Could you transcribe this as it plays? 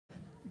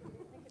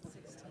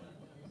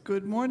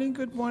Good morning,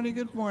 good morning,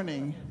 good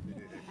morning.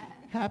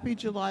 Happy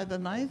July the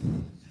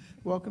 9th.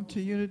 Welcome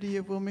to Unity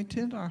of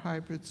Wilmington, our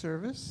hybrid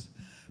service,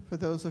 for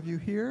those of you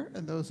here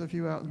and those of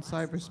you out in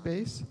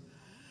cyberspace.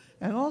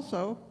 And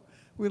also,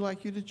 we'd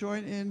like you to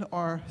join in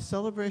our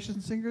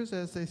celebration singers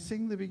as they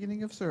sing the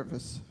beginning of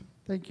service.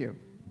 Thank you.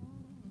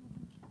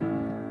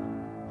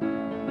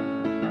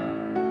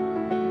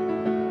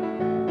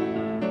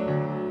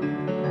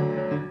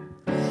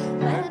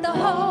 Let the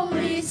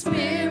Holy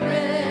Spirit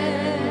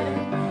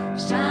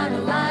shine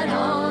a light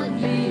on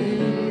you.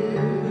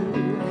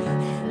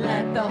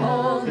 Let the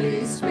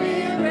Holy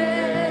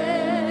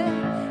Spirit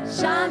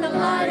shine a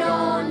light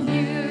on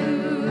you.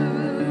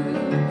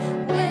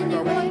 When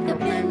you wake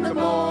up in the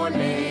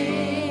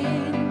morning,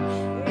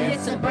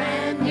 it's a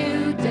brand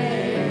new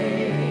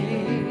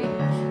day.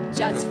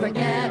 Just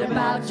forget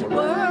about your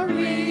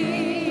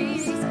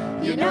worries.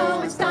 You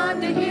know it's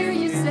time to hear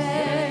you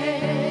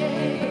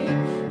say,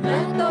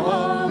 let the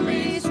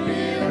Holy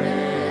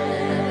Spirit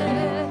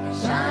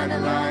shine a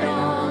light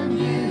on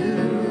you.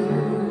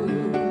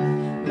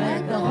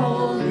 Let the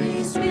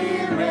Holy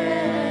Spirit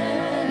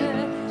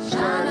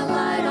shine a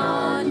light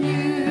on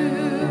you.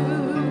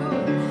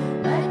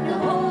 Let the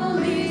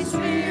Holy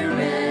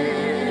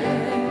Spirit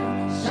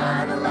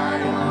shine a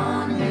light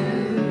on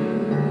you.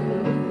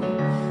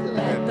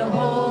 Let the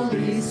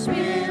Holy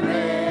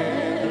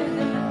Spirit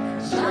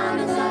shine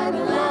a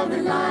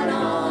loving light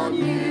on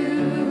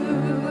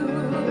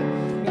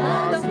you.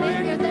 God is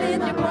bigger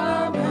than your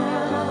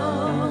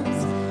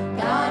problems.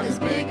 God is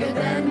bigger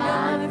than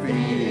my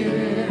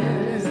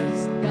fears.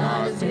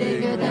 God is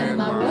bigger than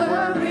my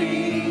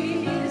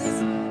worries.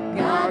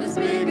 God is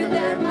bigger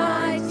than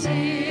my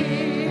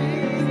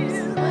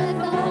tears. Let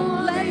the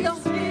Holy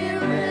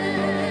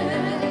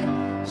Spirit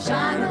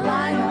shine a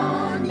light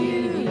on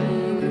you.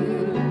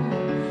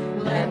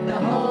 Let the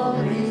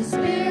Holy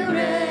Spirit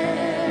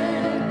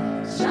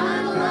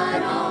shine a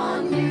light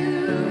on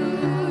you.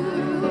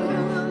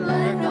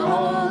 Let the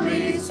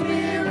Holy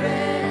Spirit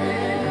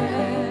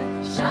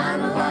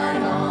shine a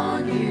light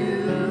on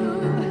you.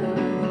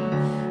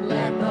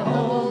 Let the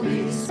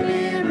Holy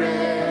Spirit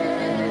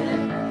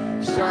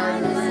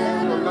shine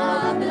a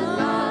loving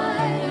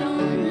light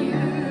on you.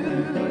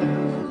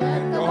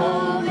 Let the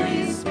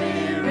Holy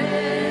Spirit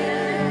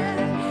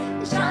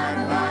shine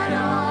a light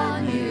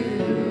on you.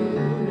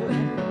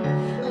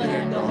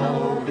 Let the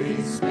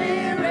Holy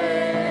Spirit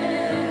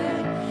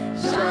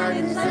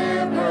shine its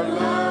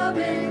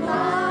ever-loving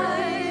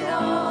light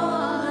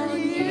on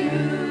you.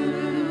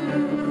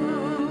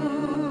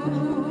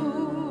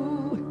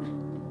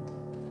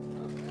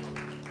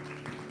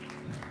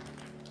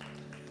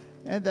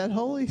 And that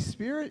Holy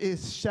Spirit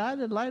is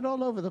shining light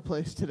all over the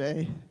place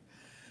today.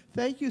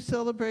 Thank you,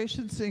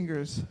 celebration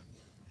singers.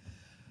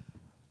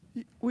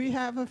 We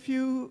have a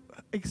few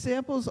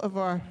examples of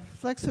our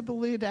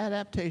flexibility and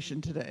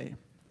adaptation today.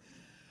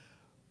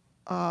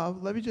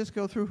 Let me just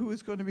go through who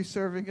is going to be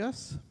serving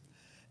us.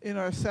 In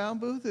our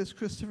sound booth is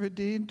Christopher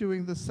Dean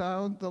doing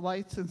the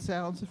lights and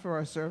sounds for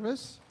our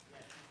service.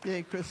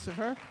 Yay,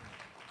 Christopher.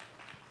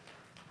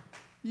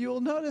 You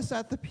will notice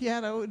at the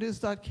piano, it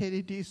is not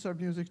Katie Deese, our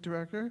music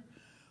director,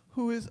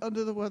 who is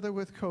under the weather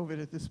with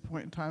COVID at this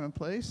point in time and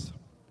place.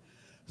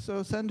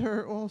 So send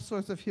her all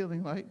sorts of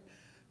healing light.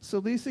 So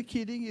Lisa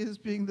Keating is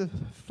being the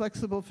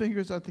flexible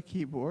fingers at the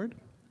keyboard.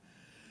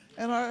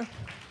 And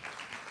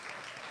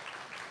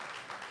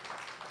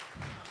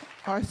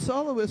our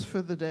soloist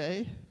for the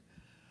day,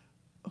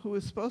 who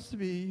is supposed to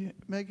be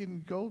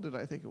Megan Golden,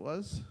 I think it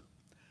was,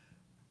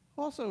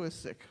 also is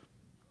sick.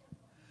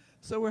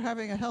 So we're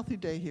having a healthy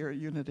day here at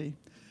Unity.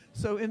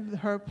 So in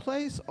her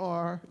place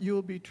you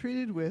will be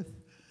treated with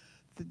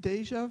the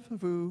Deja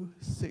Vu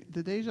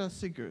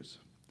Singers.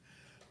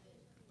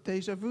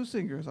 Deja Vu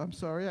Singers, I'm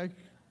sorry.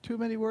 Too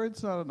many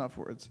words, not enough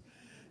words.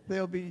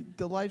 They'll be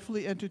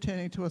delightfully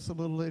entertaining to us a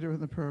little later in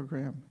the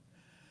program.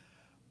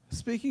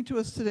 Speaking to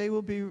us today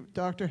will be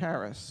Dr.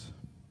 Harris.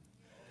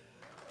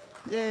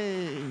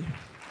 Yay.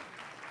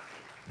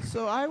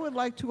 So I would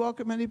like to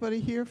welcome anybody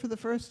here for the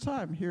first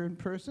time, here in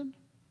person.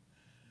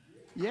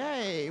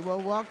 Yay.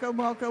 Well, welcome,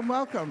 welcome,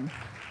 welcome.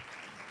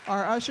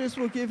 Our ushers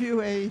will give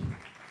you a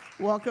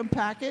welcome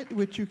packet,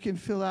 which you can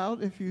fill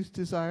out if you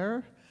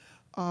desire.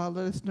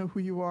 Let us know who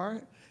you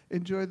are.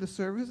 Enjoy the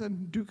service,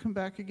 and do come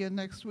back again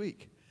next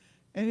week.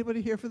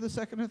 Anybody here for the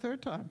second or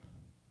third time?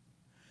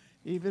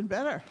 Even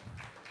better.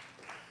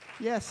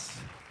 Yes.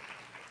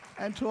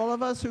 And to all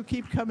of us who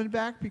keep coming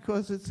back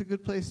because it's a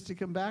good place to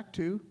come back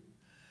to,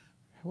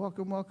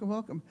 welcome, welcome,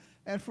 welcome.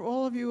 And for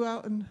all of you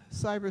out in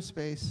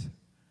cyberspace,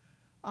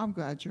 I'm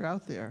glad you're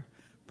out there.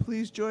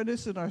 Please join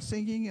us in our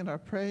singing and our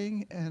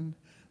praying and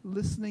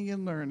listening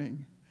and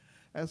learning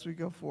as we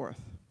go forth.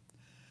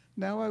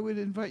 Now I would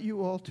invite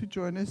you all to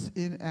join us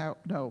in our,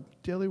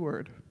 daily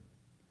word.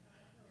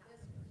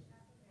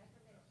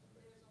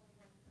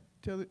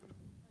 Daily,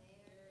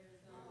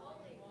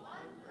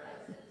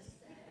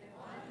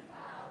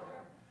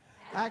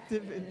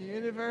 active in the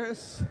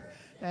universe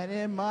and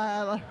in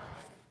my life,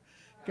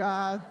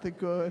 God the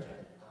good.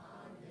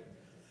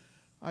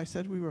 I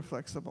said we were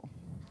flexible.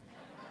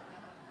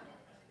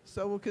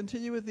 So we'll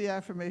continue with the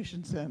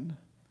affirmations then.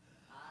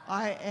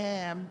 I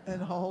am an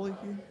holy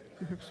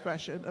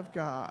expression of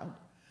God.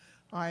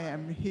 I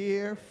am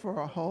here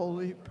for a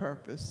holy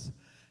purpose,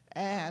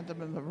 and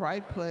I'm in the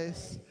right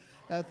place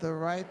at the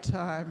right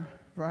time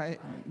right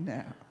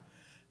now.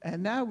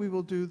 And now we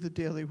will do the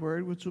daily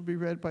word, which will be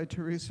read by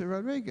Teresa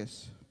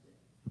Rodriguez.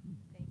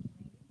 Thank you.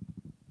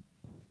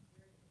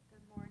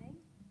 Good morning.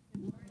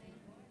 Good morning.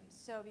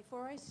 So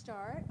before I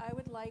start, I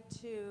would like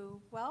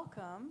to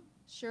welcome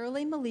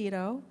Shirley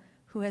Melito,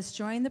 who has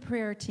joined the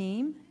prayer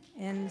team,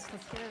 and let's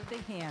give her a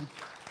big hand.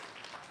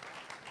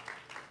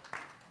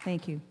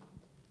 Thank you.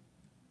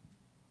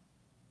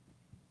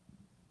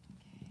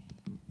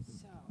 Okay.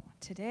 So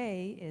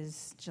today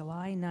is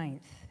July 9th,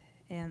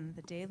 and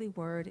the daily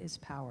word is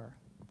power.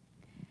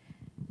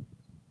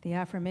 The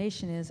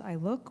affirmation is, I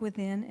look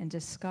within and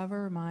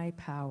discover my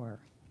power.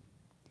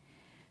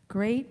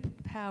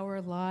 Great power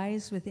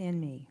lies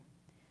within me,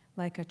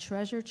 like a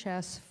treasure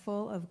chest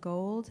full of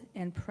gold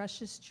and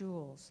precious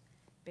jewels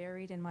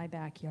buried in my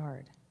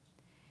backyard.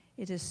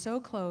 It is so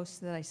close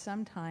that I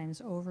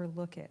sometimes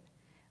overlook it,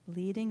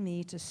 leading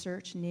me to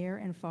search near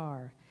and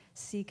far,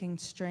 seeking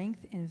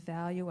strength and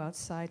value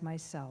outside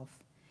myself.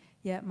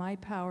 Yet my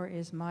power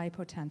is my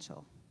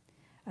potential,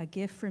 a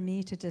gift for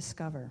me to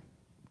discover.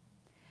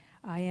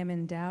 I am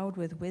endowed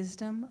with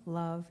wisdom,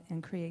 love,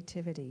 and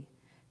creativity,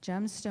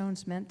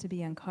 gemstones meant to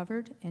be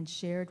uncovered and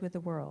shared with the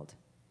world.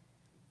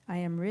 I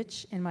am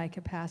rich in my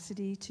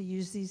capacity to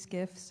use these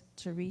gifts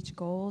to reach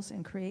goals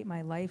and create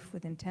my life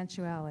with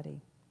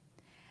intentionality.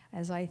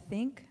 As I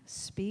think,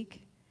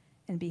 speak,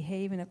 and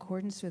behave in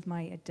accordance with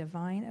my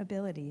divine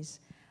abilities,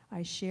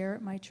 I share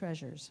my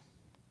treasures.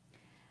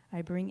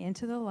 I bring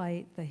into the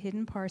light the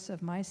hidden parts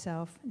of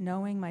myself,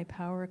 knowing my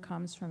power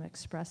comes from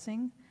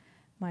expressing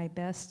my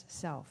best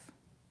self.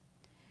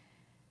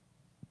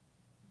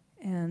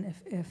 And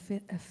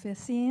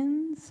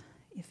Ephesians,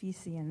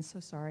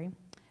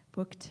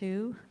 Book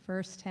 2,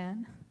 verse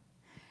 10.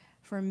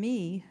 For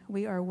me,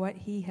 we are what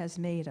he has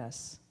made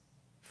us.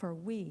 For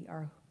we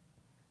are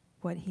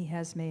what he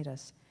has made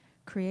us,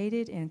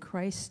 created in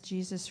Christ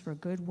Jesus for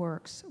good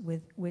works,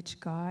 with which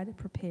God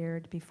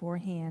prepared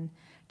beforehand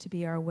to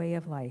be our way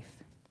of life.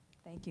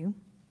 Thank you.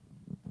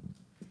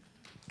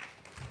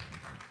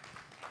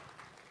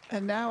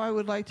 And now I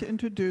would like to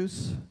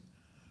introduce,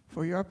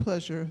 for your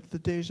pleasure, the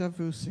Deja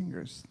Vu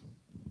Singers.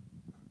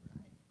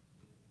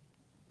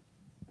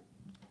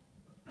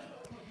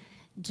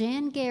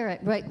 Jan Garrett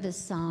wrote this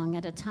song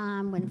at a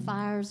time when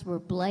fires were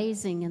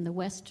blazing in the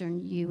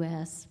western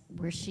U.S.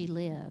 where she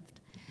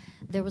lived.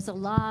 There was a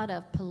lot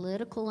of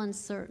political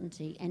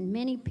uncertainty, and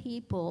many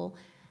people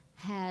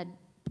had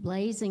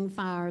blazing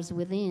fires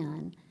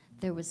within.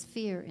 There was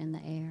fear in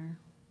the air.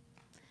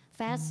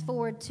 Fast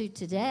forward to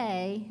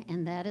today,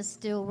 and that is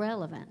still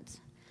relevant.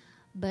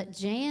 But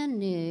Jan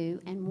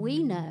knew, and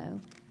we know,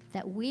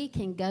 that we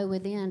can go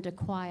within to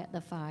quiet the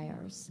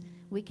fires.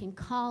 We can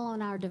call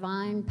on our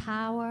divine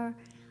power,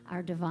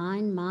 our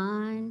divine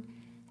mind,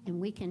 and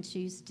we can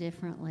choose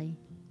differently.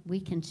 We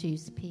can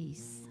choose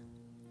peace.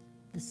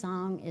 The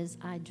song is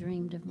I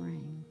Dreamed of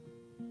Rain.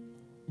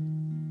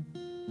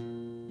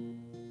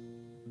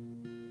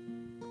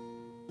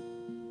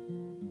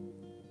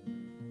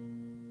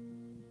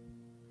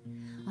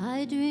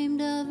 I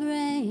dreamed of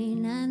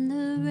rain, and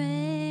the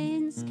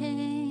rains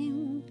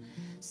came,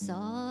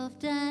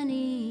 soft and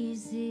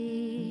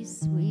easy,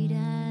 sweet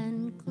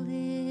and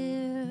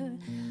clear.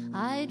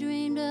 I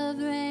dreamed of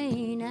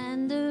rain,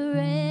 and the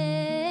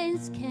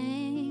rains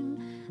came,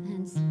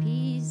 and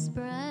peace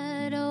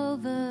spread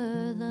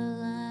over the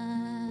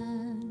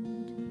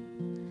land.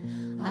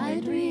 I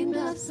dreamed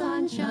of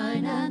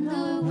sunshine, and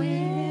the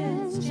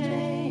winds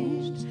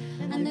changed,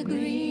 and the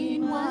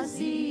green was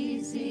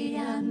easy,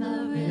 and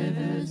the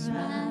rivers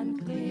ran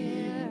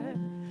clear.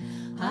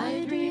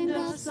 I dreamed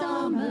of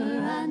summer,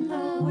 and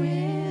the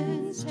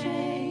winds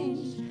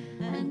changed,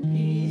 and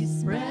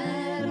peace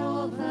spread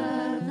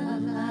over the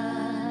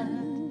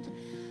land.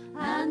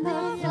 And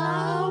the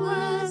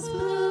flowers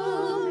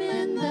bloom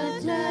in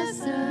the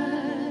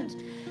desert,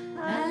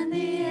 and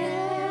the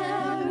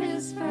air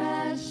is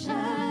fresh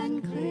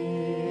and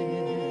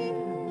clear.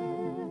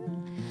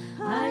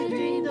 I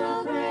dreamed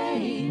of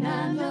rain,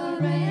 and the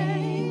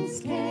rains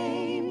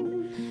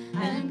came,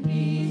 and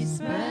peace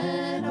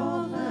spread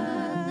over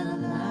the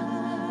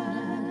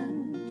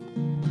land.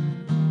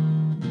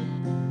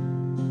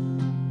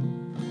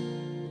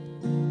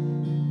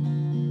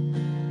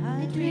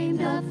 I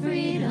dreamed of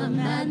freedom,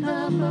 and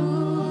the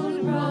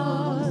moon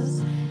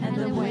rose, and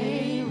the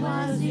way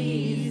was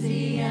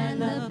easy,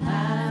 and the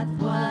path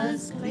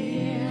was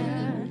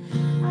clear.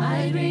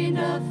 I dreamed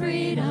of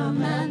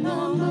freedom, and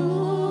the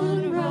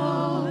moon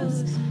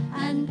rose,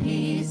 and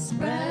peace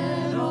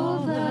spread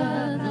over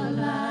the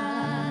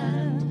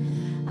land.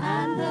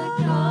 And the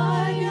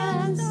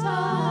guardian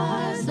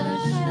stars are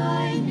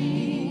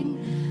shining,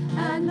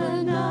 and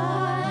the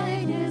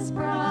night is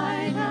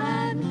bright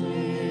and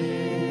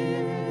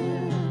clear.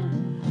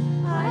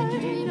 I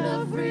dreamed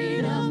of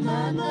freedom,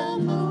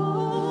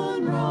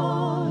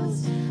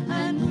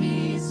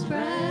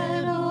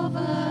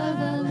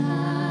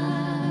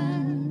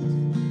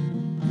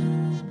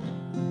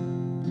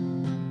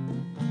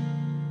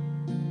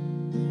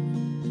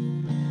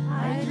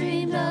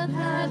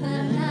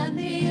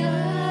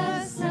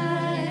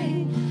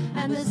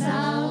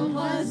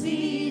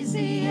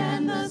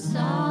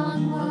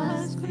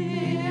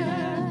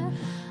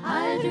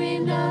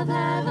 dreamed of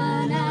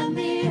heaven and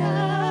the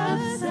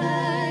earth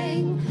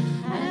sang,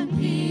 and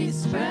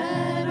peace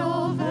spread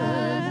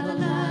over the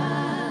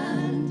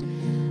land,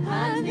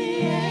 and the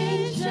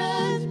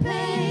ancient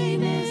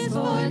pain is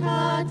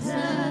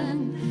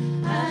forgotten,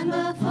 and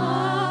the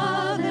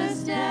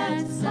Father's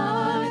debts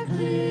are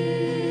clear.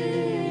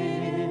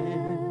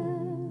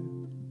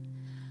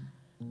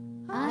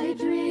 I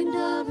dreamed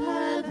of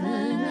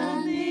heaven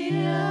and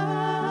the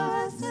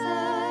earth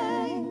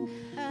sang,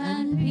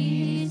 and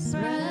peace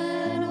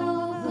spread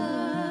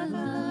over the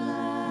land.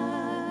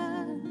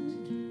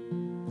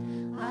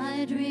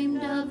 I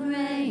dreamed of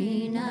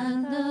rain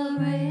and the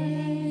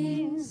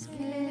rains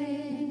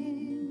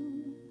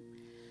came.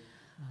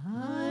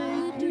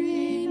 I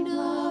dreamed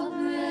of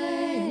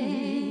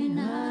rain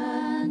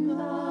and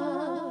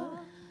the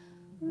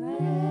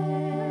rains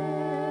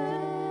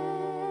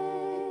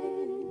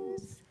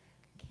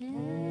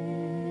came.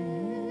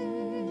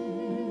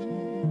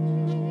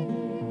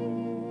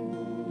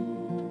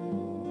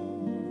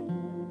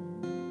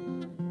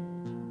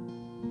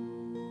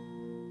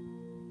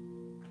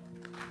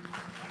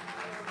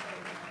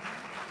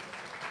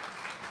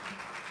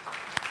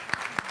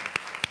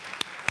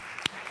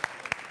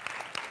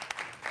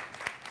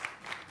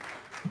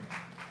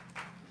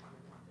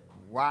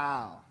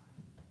 Wow.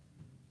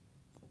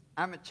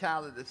 I'm a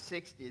child of the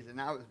 60s, and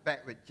I was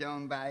back with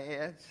Joan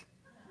Baez.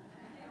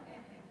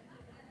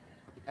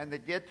 And the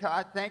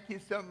guitar, thank you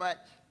so much.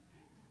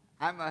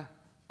 I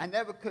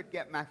never could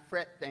get my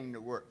fret thing to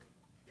work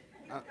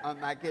on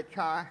my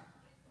guitar.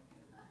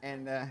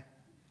 And I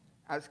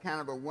was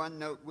kind of a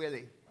one-note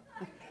Willie.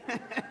 I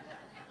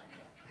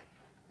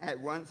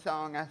had one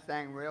song I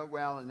sang real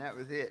well, and that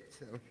was it.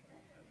 So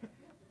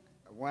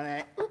one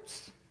act,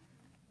 oops.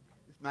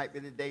 This might be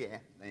the day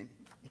after.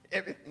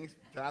 Everything's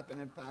dropping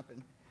and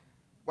popping.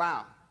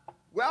 Wow.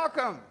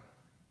 Welcome.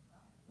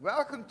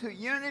 Welcome to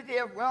Unity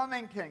of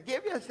Wilmington.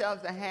 Give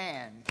yourselves a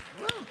hand.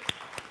 Woo.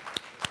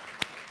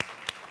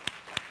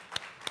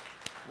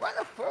 What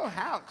a full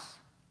house.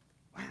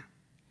 Wow.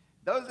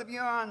 Those of you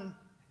on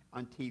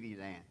TV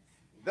land,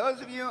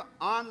 those of you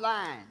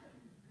online,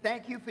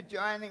 thank you for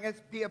joining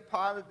us. Be a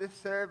part of this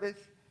service.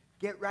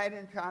 Get right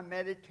into our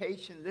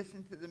meditation.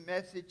 Listen to the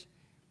message.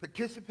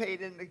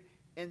 Participate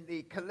in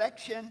the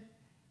collection.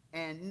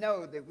 And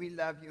know that we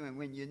love you, and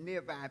when you're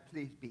nearby,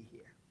 please be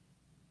here.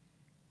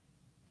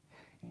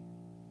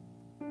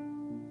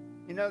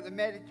 You know, the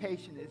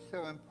meditation is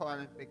so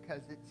important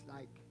because it's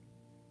like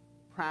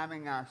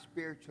priming our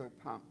spiritual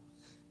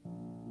pumps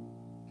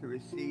to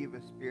receive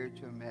a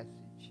spiritual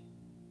message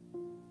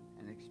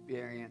and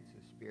experience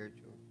a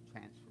spiritual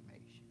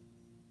transformation.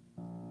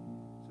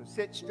 So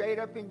sit straight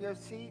up in your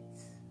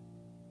seats.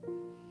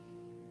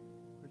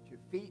 Put your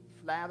feet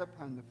flat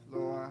upon the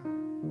floor.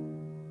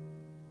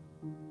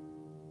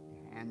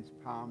 Hands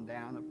palm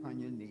down upon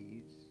your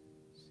knees.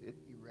 Sit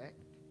erect.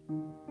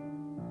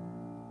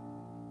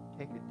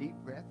 Take a deep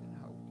breath and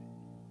hold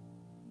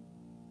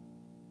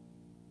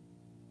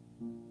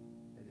it.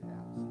 Let it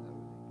out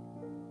slowly.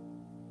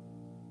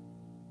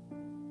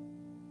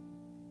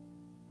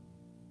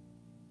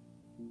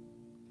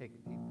 Take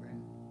a deep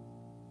breath.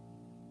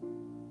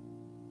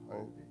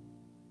 Hold it.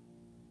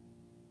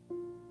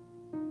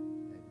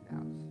 Let it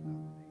out slowly.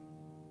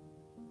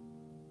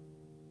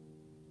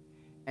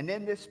 And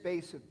in this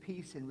space of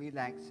peace and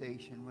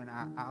relaxation, when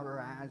our outer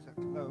eyes are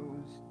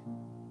closed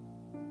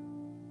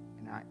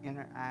and our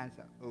inner eyes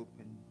are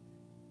open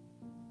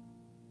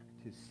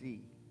to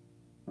see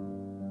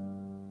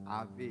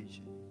our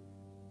vision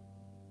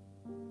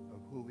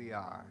of who we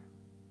are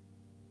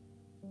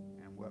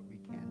and what we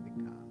can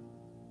become.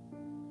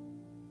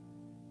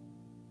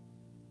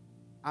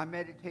 Our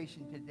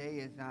meditation today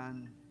is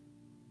on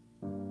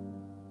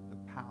the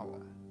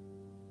power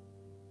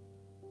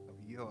of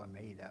your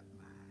made-up mind.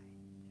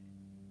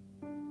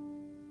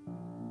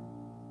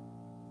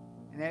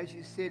 And as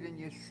you sit in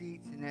your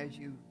seats and as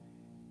you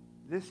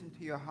listen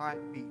to your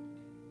heartbeat,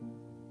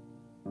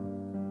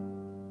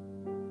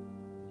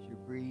 as you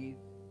breathe,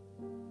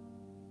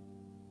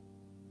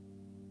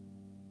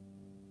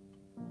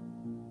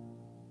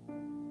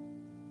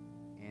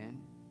 in,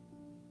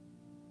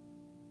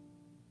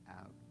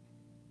 out,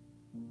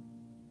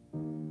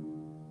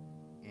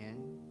 in,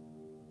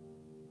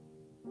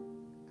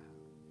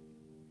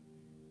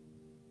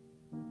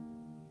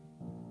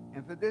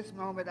 And for this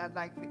moment, I'd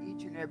like for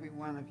each and every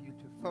one of you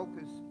to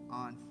focus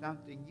on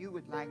something you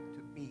would like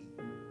to be,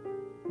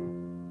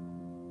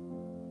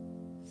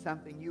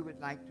 something you would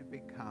like to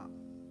become,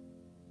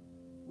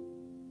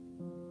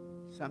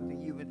 something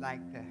you would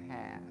like to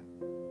have,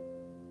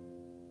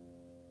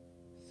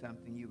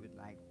 something you would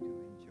like to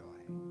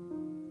enjoy.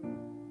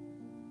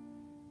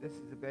 This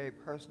is a very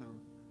personal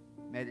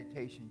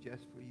meditation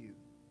just for you.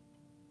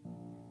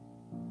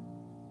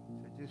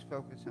 So just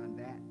focus on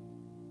that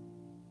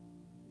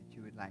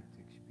you would like to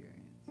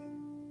experience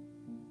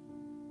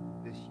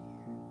this year.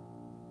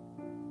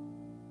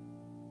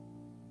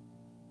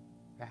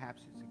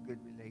 Perhaps it's a good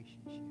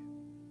relationship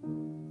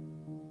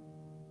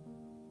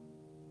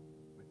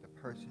with the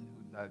person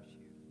who loves you.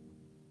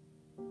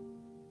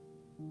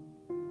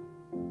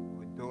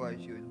 who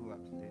adores you and who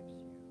uplifts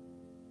you.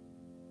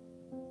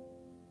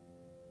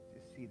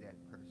 Just see that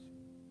person.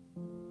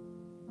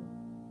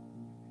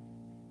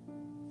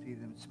 See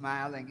them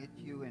smiling at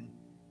you and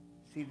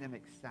see them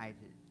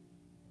excited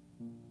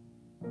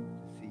to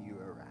see you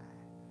arrive.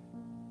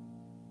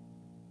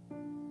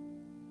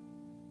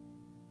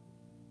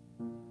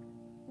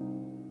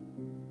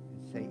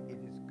 And say, it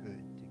is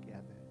good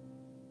together.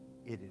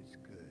 It is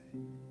good.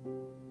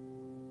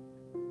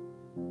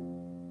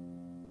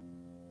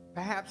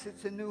 Perhaps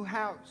it's a new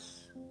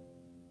house.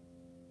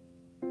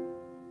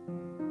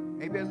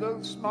 Maybe a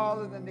little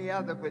smaller than the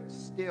other, but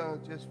still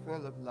just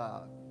full of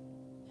love.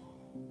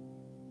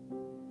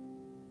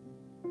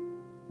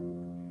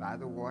 By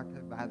the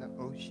water, by the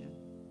ocean.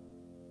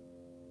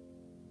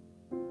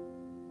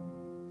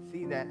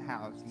 See that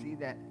house, see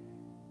that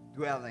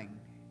dwelling.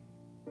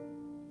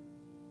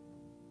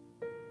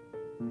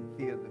 And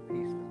feel the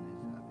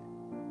peacefulness of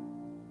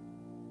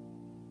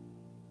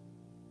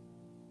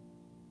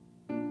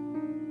it.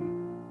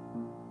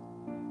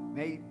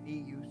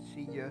 Maybe you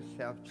see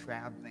yourself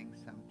traveling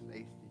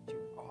someplace that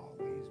you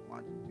always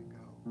wanted to go.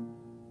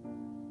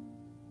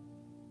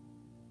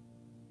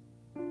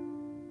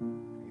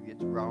 Maybe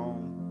it's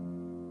Rome.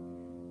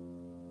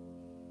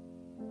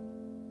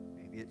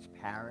 Maybe it's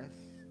Paris.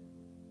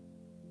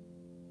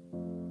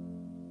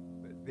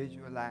 But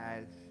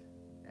visualize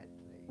that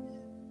place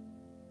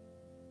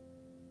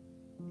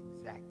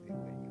exactly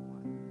where you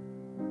want to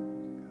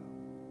go.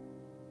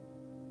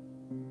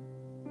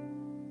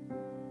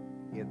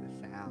 Hear the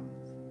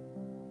sounds,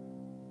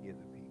 hear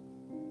the people.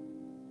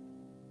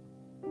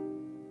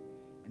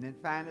 And then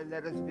finally,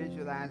 let us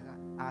visualize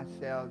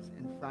ourselves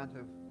in front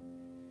of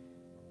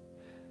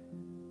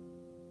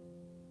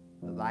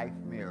the life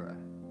mirror.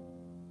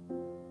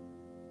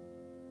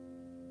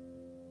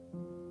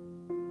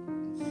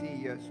 And see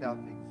yourself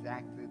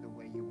exactly the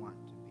way you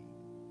want to be.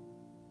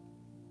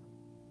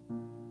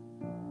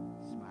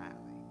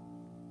 Smiling.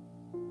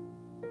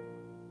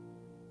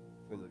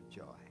 Full of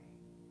joy.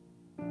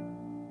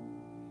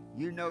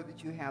 You know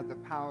that you have the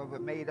power of a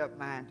made-up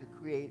mind to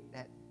create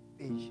that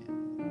vision.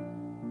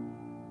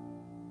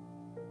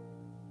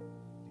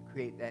 To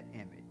create that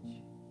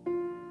image.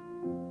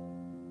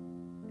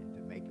 And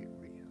to make it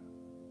real.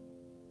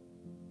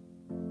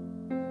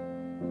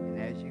 And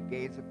as you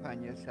gaze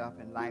upon yourself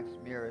in life's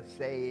mirror,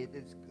 say, it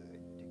is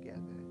good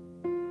together.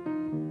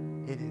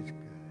 It is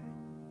good.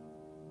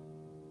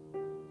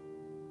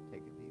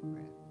 Take a deep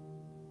breath.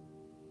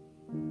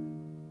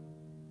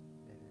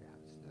 Let it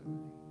out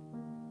slowly.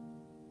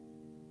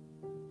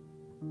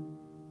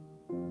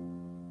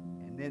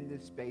 And in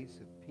this space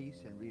of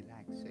peace and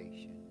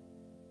relaxation,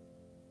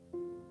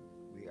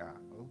 we are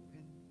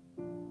open,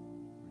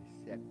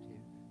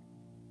 receptive,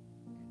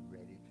 and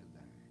ready to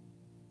learn.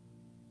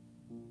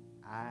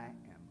 I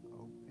am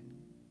open,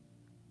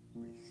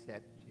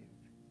 receptive,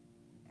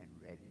 and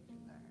ready to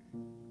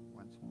learn.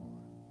 Once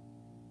more.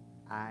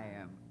 I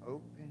am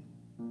open,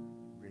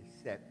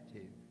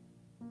 receptive,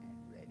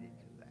 and ready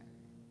to learn.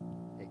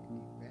 Take a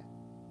deep breath.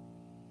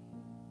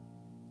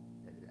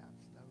 Let it out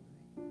slowly.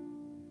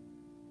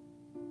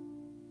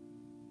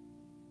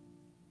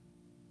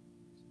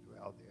 Just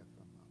dwell there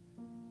for a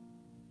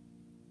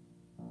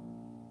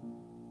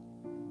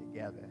moment.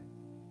 Together.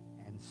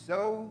 And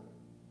so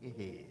it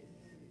is.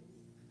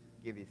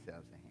 Give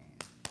yourselves a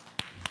hand.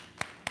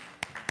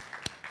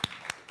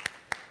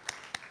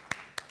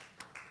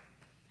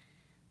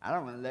 I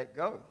don't want to let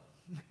go.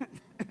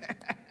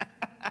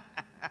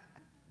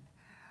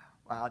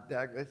 Wow,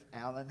 Douglas,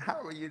 Alan, how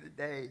are you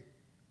today,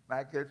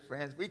 my good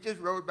friends? We just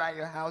rode by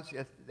your house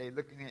yesterday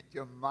looking at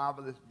your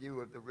marvelous view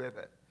of the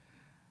river.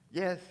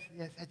 Yes,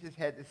 I just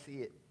had to see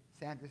it.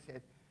 Sandra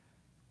said,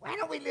 why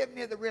don't we live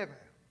near the river?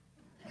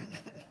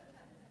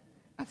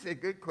 I said,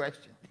 good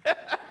question.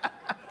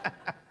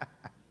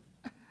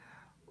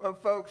 Well,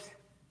 folks,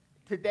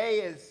 today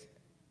is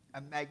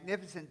a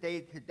magnificent day.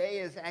 Today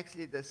is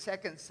actually the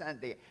second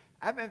Sunday.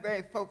 I've been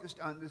very focused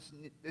on this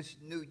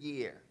new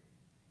year.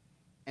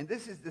 And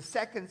this is the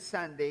second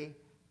Sunday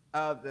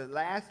of the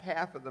last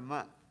half of the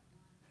month.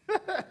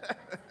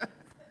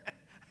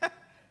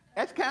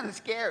 That's kind of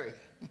scary.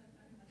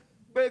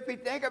 But if you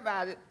think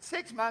about it,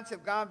 6 months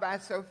have gone by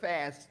so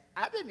fast,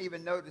 I didn't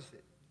even notice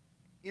it.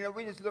 You know,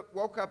 we just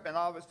woke up and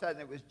all of a sudden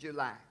it was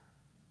July.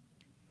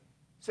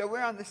 So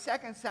we're on the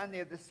second Sunday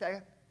of the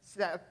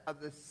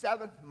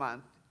seventh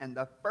month and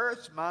the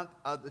first month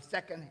of the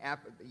second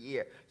half of the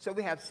year. So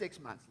we have 6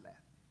 months left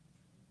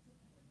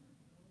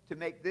to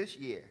make this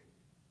year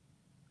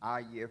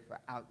our year for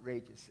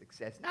outrageous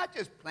success. Not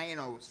just plain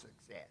old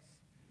success,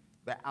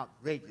 but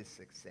outrageous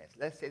success.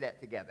 Let's say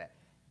that together.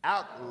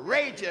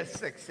 Outrageous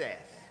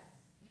success.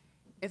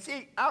 And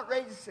see,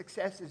 outrageous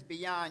success is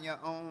beyond your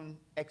own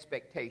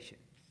expectations.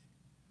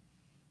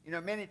 You know,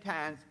 many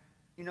times,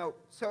 you know,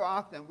 so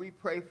often we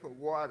pray for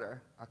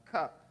water, a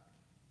cup,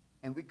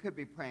 and we could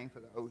be praying for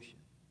the ocean.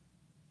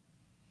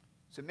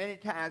 So many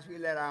times we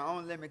let our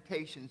own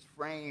limitations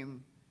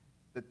frame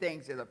the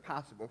things that are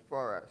possible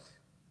for us.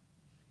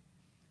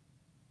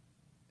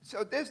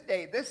 So this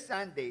day, this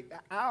Sunday,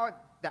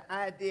 the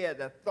idea,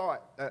 the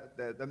thought,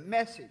 the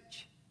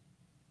message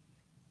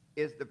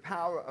is the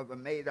power of a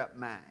made-up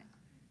mind.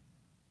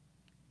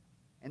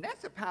 And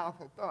that's a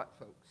powerful thought,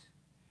 folks,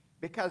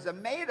 because a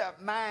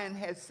made-up mind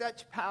has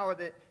such power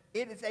that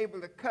it is able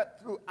to cut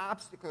through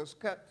obstacles,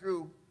 cut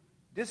through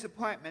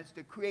disappointments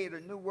to create a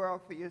new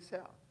world for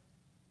yourself.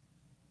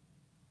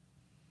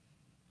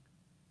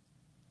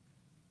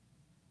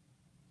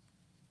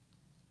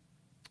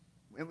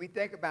 When we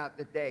think about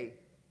the day,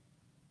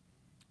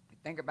 we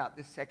think about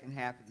this second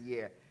half of the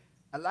year,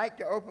 I like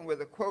to open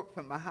with a quote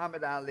from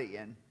Muhammad Ali.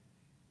 And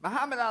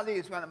Muhammad Ali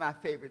is one of my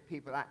favorite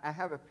people. I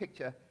have a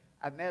picture.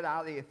 I've met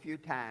Ali a few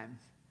times.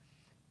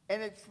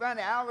 And it's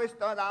funny, I always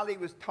thought Ali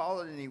was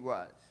taller than he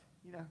was.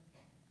 You know,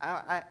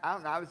 I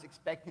don't know, I was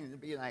expecting him to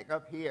be like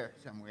up here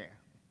somewhere.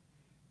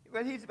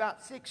 But he's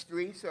about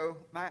 6'3", so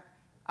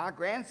our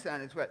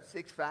grandson is, what,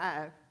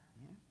 6'5"?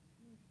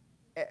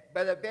 Yeah.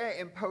 But a very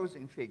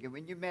imposing figure.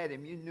 When you met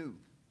him, you knew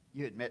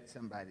you had met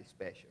somebody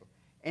special.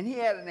 And he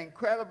had an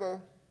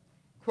incredible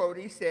quote.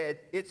 He said,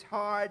 "It's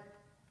hard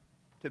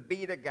to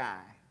beat a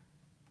guy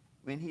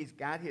when he's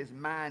got his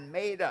mind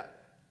made up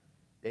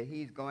that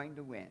he's going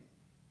to win."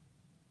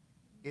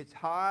 It's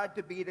hard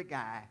to beat a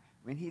guy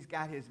when he's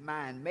got his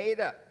mind made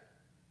up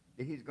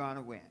that he's going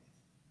to win.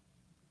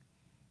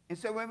 And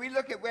so when we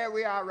look at where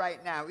we are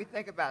right now, we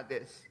think about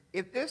this.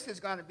 If this is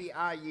going to be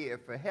our year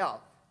for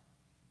health,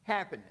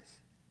 happiness,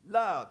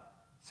 love,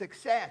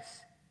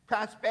 success,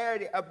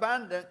 prosperity,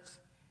 abundance,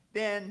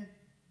 then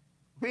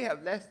we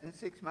have less than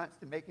 6 months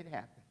to make it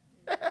happen.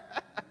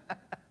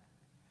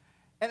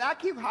 And I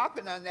keep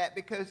harping on that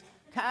because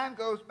time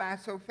goes by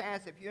so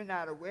fast. If you're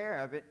not aware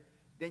of it,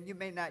 then you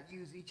may not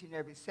use each and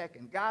every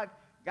second. God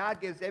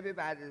gives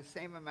everybody the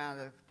same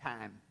amount of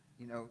time.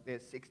 You know,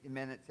 there's 60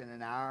 minutes in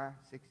an hour,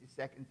 60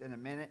 seconds in a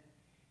minute.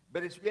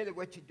 But it's really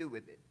what you do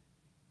with it.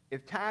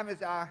 If time is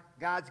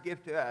God's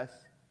gift to us,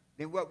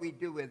 then what we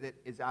do with it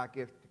is our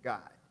gift to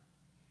God.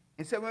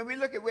 And so when we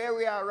look at where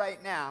we are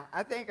right now,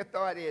 I think a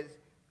thought is,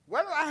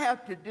 what do I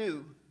have to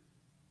do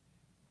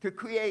to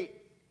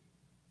create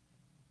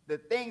the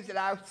things that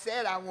I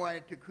said I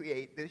wanted to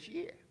create this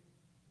year?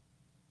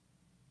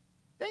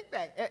 Think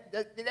back.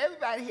 Did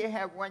everybody here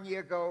have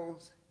one-year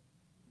goals?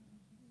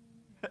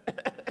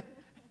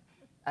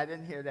 I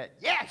didn't hear that.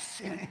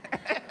 Yes!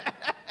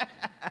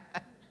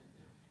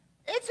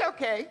 It's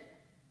okay.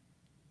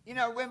 You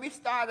know, when we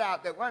start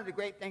out, one of the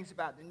great things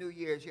about the New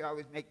Year is you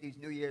always make these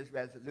New Year's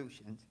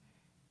resolutions.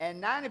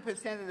 And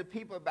 90% of the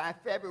people by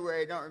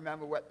February don't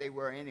remember what they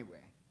were anyway.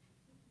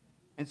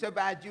 And so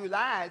by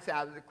July, it's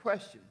out of the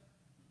question.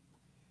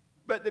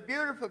 But the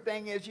beautiful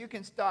thing is you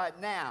can start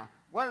now.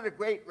 One of the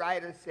great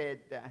writers said,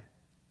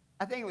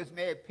 I think it was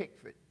Mary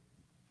Pickford.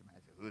 Somebody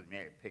said, who's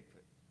Mary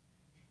Pickford?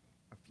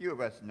 A few of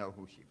us know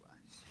who she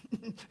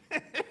was.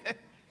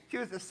 She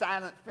was a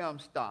silent film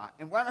star.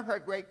 And one of her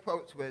great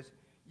quotes was,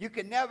 "You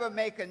can never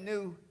make a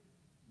new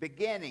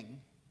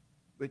beginning,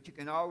 but you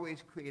can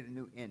always create a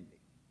new ending."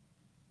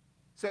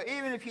 So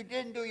even if you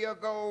didn't do your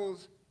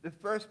goals the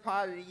first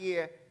part of the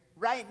year,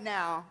 right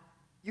now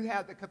you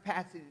have the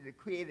capacity to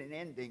create an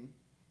ending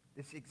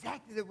that's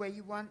exactly the way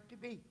you want it to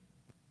be.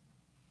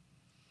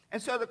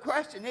 And so the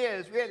question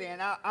is, really,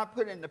 and I'll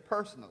put in the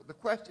personal, the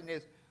question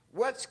is,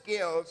 what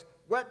skills,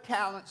 what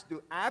talents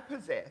do I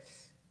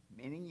possess,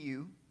 meaning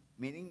you,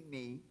 meaning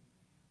me,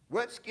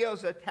 what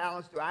skills or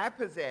talents do I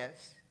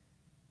possess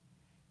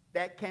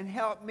that can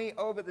help me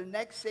over the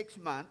next 6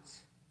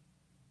 months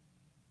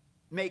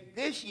make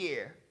this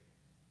year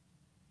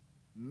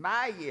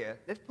my year?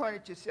 Let's point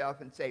at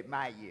yourself and say,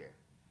 my year.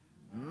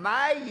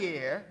 My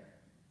year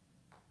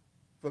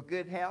for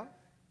good health,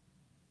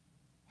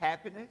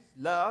 happiness,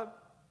 love,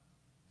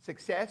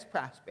 success,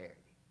 prosperity,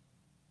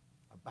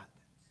 abundance.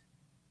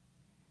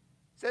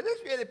 So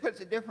this really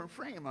puts a different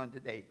frame on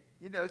today.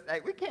 You know, it's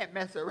like we can't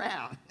mess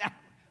around.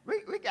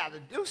 we got to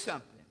do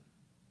something.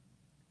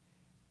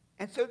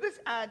 And so this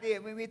idea,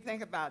 when we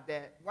think about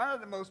that, one of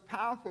the most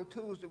powerful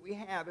tools that we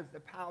have is the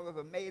power of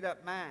a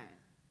made-up mind.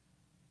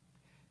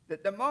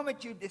 That the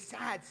moment you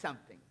decide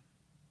something,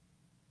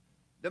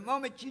 the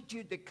moment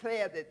you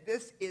declare that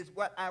this is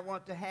what I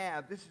want to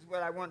have, this is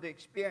what I want to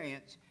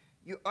experience,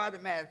 you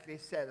automatically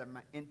set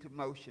into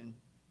motion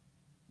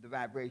the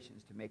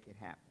vibrations to make it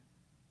happen.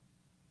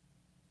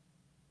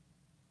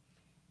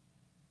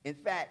 In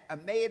fact, a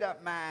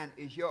made-up mind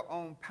is your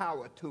own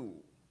power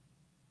tool.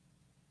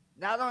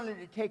 Not only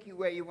to take you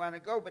where you want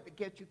to go, but to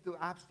get you through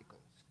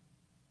obstacles,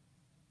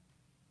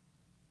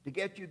 to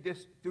get you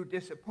through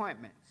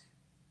disappointments.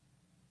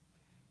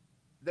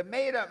 The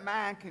made-up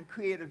mind can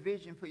create a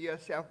vision for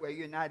yourself where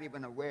you're not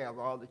even aware of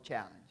all the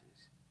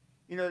challenges.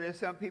 You know, there's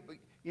some people,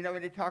 you know,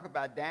 when they talk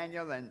about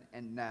Daniel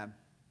and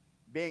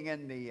being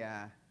in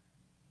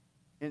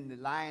the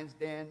lion's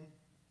den.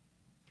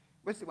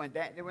 What's the one?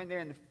 When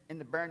they're in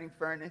the burning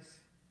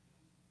furnace,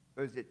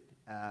 was it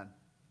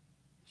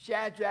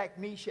Shadrach,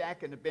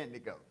 Meshach, and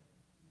Abednego?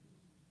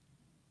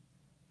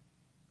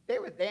 They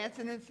were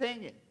dancing and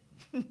singing.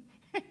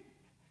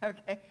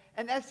 Okay,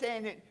 and that's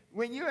saying that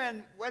when you're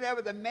in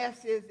whatever the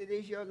mess is that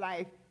is your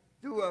life,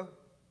 through a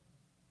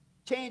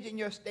change in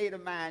your state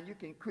of mind, you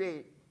can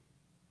create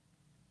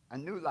a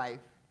new life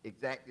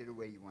exactly the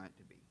way you want it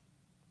to be.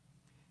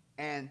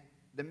 And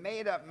the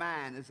made-up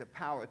mind is a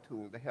power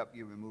tool to help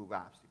you remove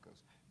obstacles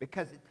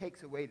because it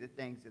takes away the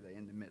things that are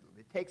in the middle.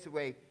 It takes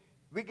away,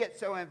 we get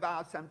so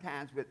involved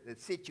sometimes with the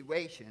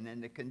situation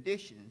and the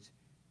conditions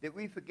that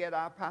we forget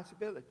our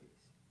possibilities.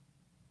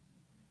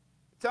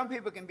 Some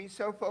people can be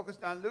so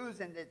focused on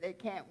losing that they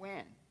can't win.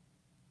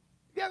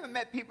 Have you ever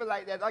met people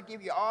like that? I'll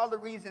give you all the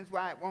reasons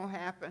why it won't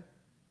happen.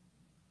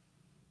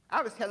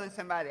 I was telling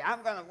somebody,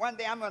 one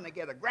day I'm going to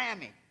get a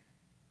Grammy.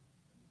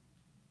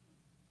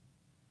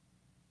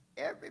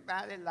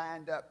 Everybody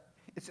lined up.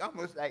 It's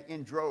almost like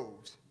in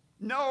droves.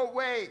 No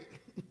way.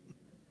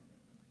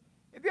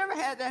 Have you ever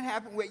had that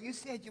happen where you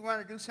said you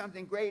want to do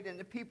something great and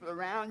the people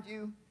around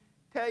you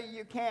tell you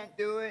you can't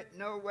do it?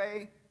 No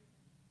way.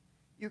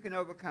 You can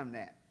overcome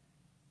that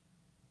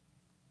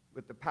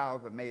with the power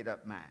of a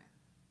made-up mind.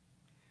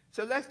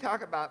 So let's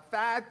talk about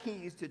 5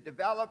 keys to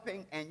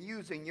developing and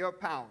using your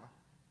power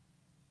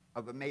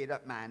of a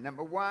made-up mind.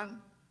 Number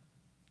 1,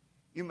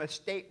 you must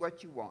state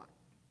what you want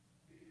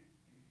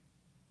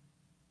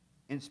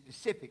in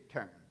specific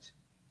terms.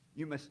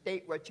 You must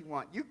state what you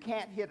want. You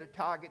can't hit a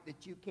target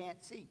that you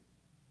can't see.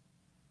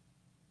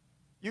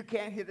 You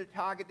can't hit a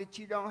target that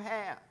you don't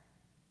have.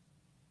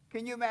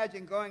 Can you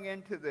imagine going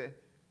into the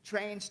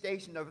train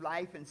station of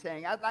life and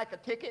saying, I'd like a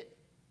ticket?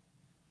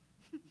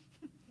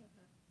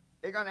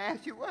 They're going to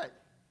ask you what?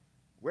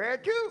 Where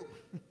to?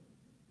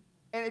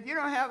 And if you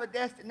don't have a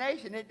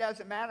destination, it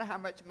doesn't matter how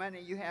much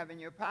money you have in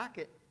your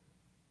pocket.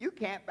 You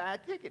can't buy a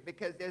ticket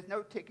because there's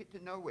no ticket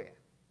to nowhere.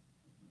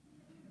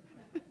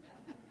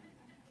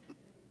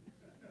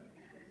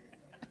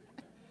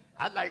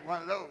 I'd like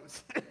one of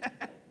those.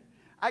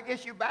 I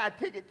guess you buy a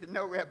ticket to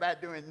nowhere by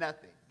doing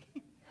nothing.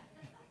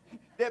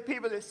 There are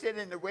people that sit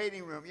in the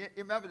waiting room. You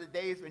remember the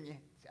days when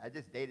I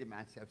just dated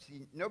myself.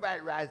 See,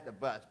 nobody rides the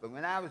bus, but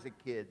when I was a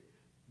kid,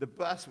 the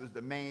bus was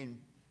the main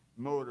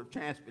mode of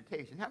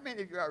transportation. How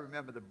many of you all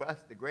remember the bus,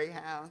 the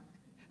Greyhound?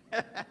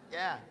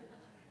 Yeah.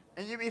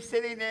 And you'd be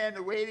sitting there in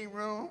the waiting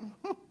room,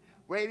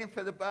 waiting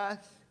for the bus.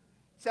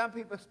 Some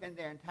people spend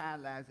their entire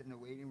lives in the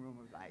waiting room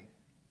of life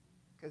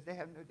because they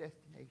have no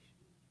destination.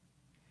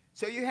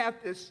 So you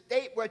have to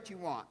state what you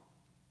want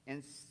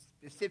in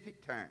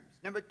specific terms.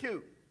 Number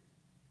 2,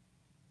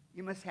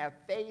 you must have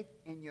faith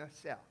in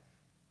yourself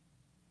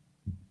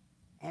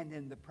and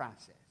in the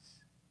process.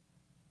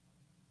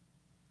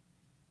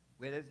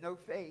 Where there's no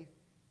faith,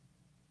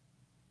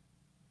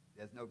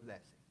 there's no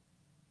blessing.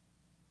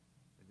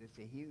 But it's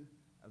a hue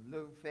of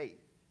little faith.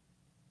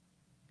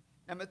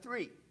 Number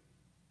 3,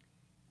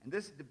 and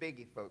this is the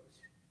biggie, folks,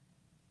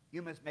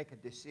 you must make a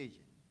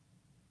decision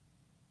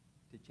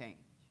to change.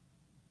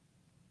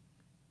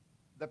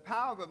 The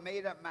power of a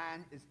made-up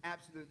mind is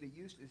absolutely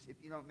useless if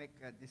you don't make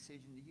a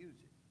decision to use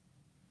it.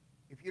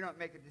 If you don't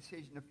make a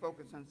decision to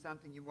focus on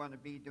something you want to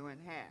be, do,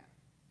 and have.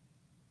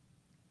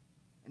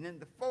 And then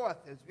the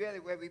 4th is really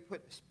where we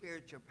put the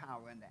spiritual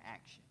power into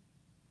action.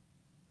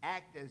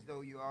 Act as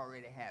though you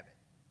already have it.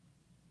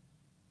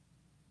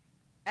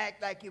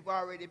 Act like you've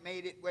already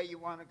made it where you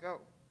want to go.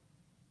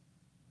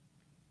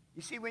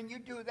 You see, when you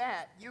do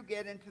that, you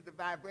get into the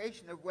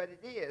vibration of what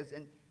it is.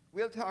 And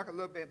we'll talk a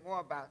little bit more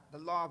about the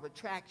law of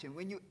attraction.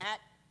 When you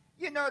act,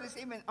 you notice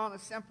even on a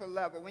simple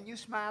level, when you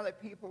smile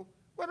at people,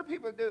 what do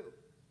people do?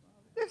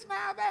 They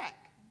smile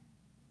back.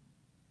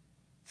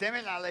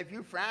 Similarly, if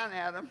you frown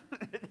at them,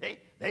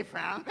 they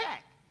frown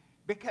back.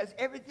 Because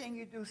everything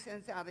you do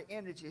sends out an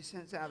energy,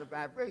 sends out a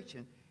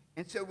vibration.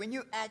 And so when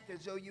you act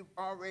as though you've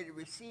already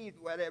received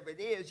whatever it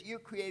is, you're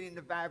creating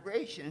the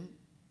vibration.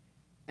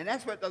 And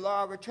that's what the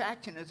law of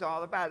attraction is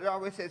all about. It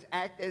always says,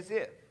 act as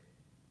if.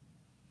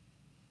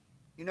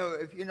 You know,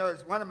 if you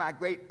notice, one of my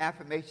great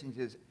affirmations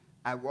is,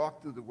 I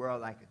walk through the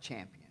world like a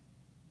champion.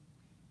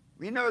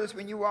 You notice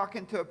when you walk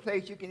into a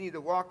place, you can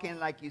either walk in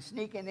like you're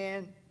sneaking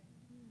in,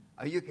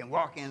 or you can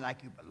walk in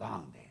like you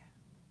belong there.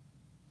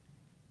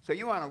 So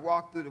you want to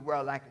walk through the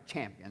world like a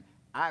champion.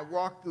 I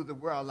walk through the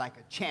world like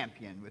a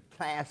champion with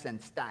class and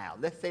style.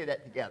 Let's say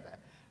that together.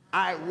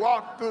 I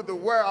walk through the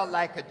world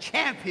like a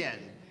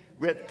champion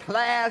with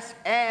class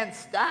and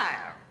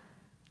style.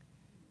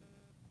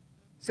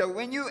 So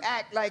when you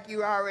act like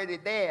you're already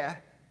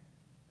there,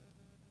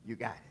 you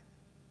got it.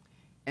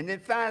 And then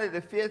finally,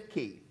 the 5th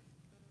key,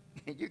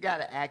 you got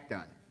to act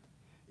on it.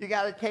 You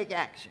got to take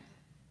action.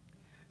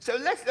 So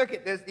let's look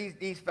at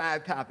these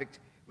 5 topics.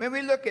 When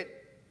we look at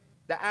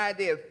the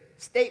idea of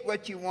state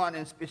what you want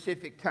in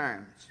specific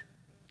terms,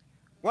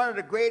 one of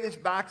the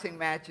greatest boxing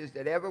matches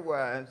that ever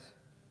was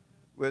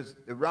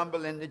the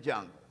Rumble in the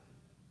Jungle.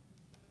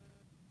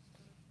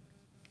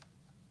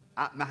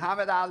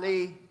 Muhammad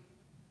Ali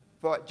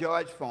fought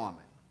George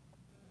Foreman.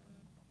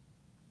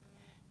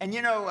 And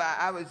you know,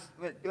 I was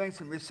doing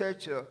some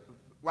research a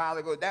while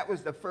ago. That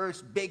was the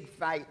first big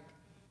fight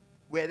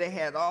where they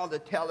had all the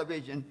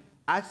television.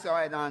 I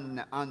saw it on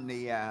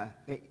the,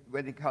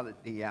 what do you call it,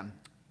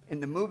 in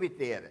the movie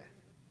theater,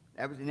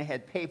 That was when they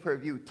had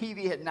pay-per-view.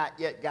 TV had not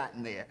yet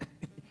gotten there.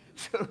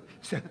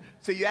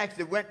 So you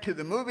actually went to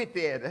the movie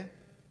theater,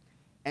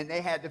 and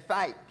they had to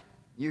fight.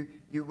 You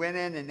went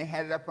in, and they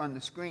had it up on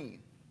the screen.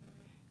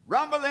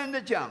 Rumble in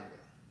the Jungle.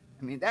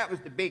 I mean, that was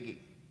the biggie.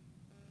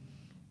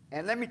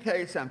 And let me tell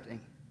you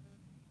something.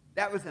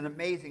 That was an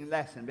amazing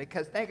lesson,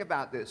 because think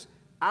about this.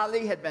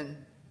 Ali had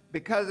been,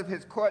 because of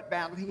his court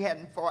battle, he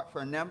hadn't fought for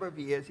a number of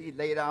years. He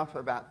laid off for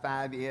about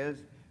 5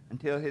 years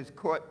until his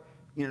court,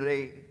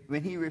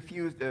 when he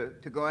refused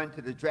to go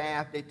into the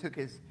draft, they took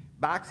his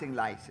boxing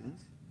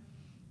license,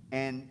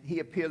 and he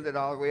appealed it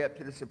all the way up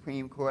to the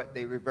Supreme Court.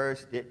 They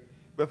reversed it.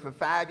 But for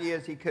 5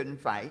 years, he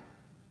couldn't fight.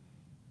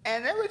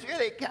 And it was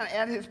really kind of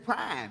at his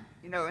prime.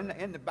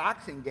 In the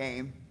boxing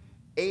game,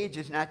 age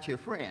is not your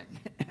friend,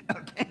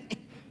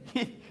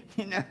 okay?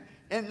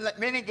 In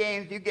many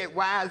games you get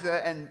wiser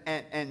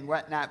and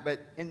whatnot, but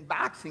in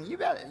boxing,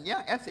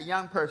 that's a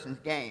young person's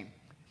game.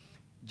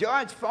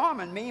 George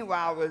Foreman,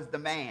 meanwhile, was the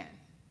man.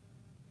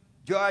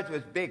 George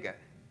was bigger.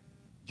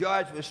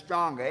 George was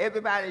stronger.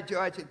 Everybody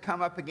George had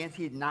come up against,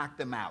 he'd knocked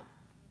them out.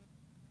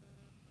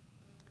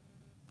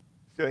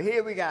 So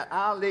here we got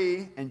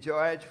Ali and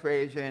George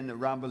Frazier in the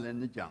Rumble in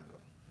the Jungle.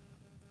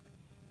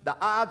 The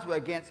odds were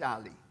against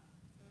Ali,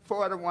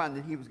 4-1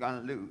 that he was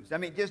going to lose. I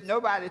mean, just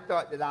nobody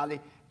thought that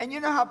Ali. And you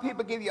know how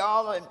people give you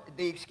all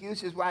the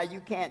excuses why you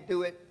can't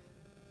do it?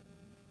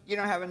 You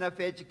don't have enough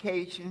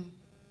education.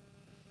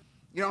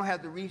 You don't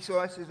have the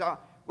resources.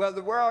 Well,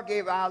 the world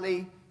gave all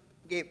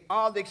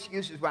the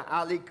excuses why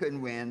Ali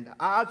couldn't win. The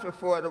odds were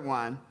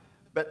 4-1.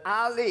 But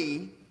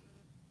Ali,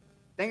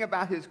 think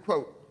about his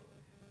quote.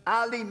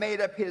 Ali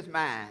made up his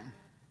mind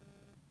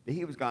that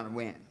he was going to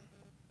win.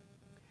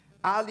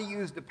 Ali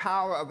used the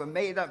power of a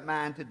made-up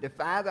mind to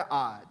defy the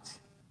odds.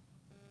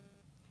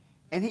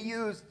 And he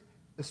used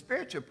the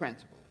spiritual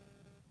principle,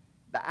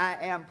 the I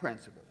am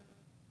principle.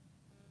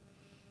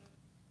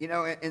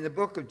 In the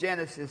book of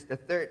Genesis, the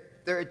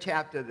third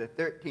chapter, the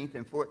 13th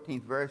and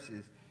 14th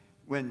verses,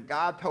 when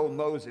God told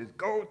Moses,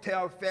 go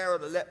tell Pharaoh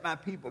to let my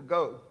people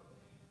go,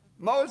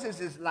 Moses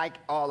is like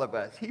all of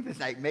us. He was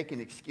like making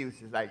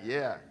excuses like,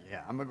 yeah,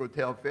 I'm going to go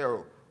tell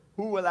Pharaoh.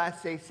 Who will I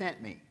say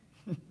sent me?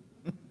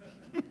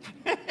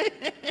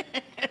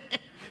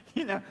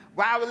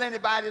 Why will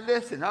anybody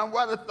listen? On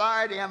what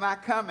authority am I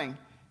coming?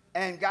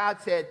 And God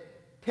said,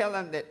 tell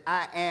him that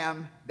I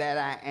am that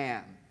I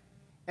am.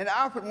 And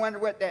I often wonder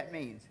what that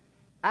means.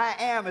 I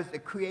am is the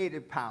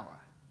creative power.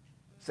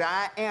 So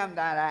I am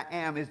that I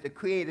am is the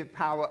creative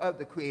power of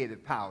the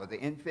creative power, the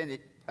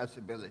infinite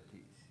possibilities.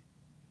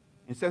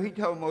 And so he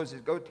told Moses,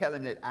 go tell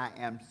him that I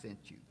am sent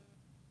you.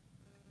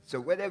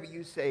 So whatever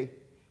you say,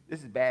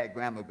 this is bad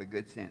grammar but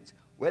good sense.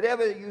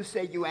 Whatever you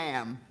say you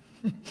am,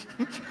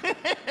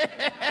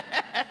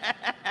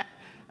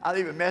 I'll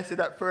even mess it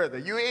up further.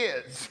 You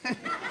is.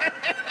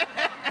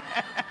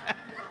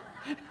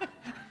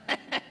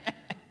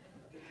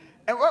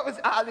 And what was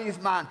Ali's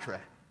mantra?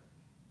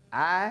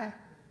 I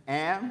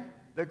am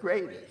the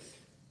greatest.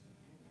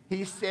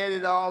 He said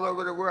it all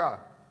over the world.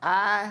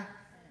 I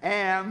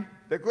am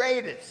the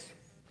greatest.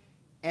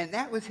 And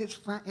that was his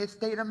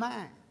state of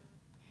mind.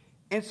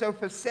 And so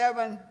for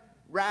 7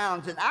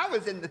 rounds, and I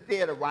was in the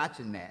theater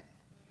watching that,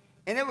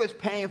 and it was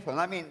painful.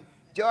 I mean,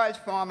 George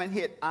Foreman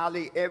hit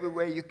Ali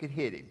everywhere you could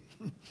hit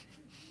him.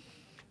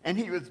 And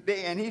he was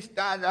big, and he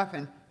started off,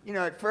 and,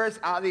 at first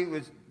Ali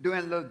was doing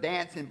a little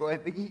dancing, boy,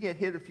 but he got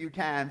hit a few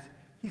times.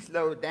 He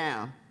slowed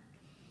down.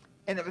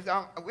 And it was,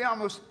 we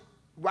almost,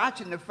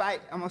 watching the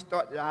fight, almost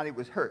thought that Ali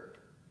was hurt.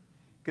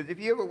 Because if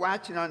you ever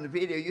watch it on the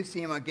video, you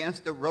see him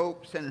against the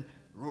ropes and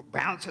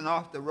bouncing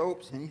off the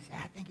ropes, and he said,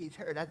 I think he's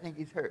hurt, I think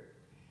he's hurt.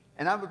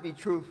 And I'm going to be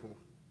truthful.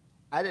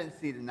 I didn't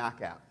see the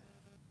knockout.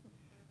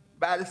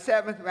 By the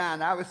 7th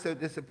round, I was so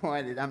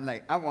disappointed, I'm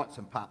like, I want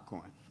some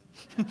popcorn.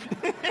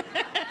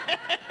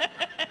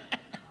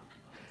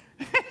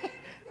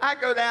 I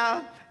go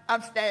down,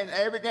 I'm standing,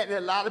 evidently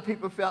a lot of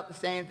people felt the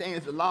same thing.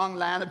 There's a long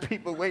line of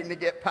people waiting to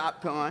get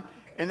popcorn,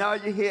 and all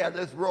you hear is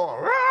this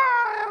roar.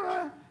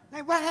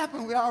 Like, what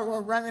happened? We all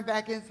were running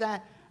back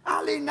inside.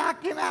 Ali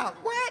knocked him out.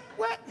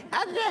 What?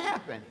 How did that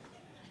happen?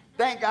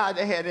 Thank God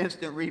they had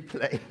instant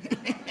replay.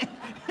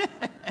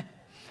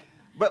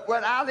 But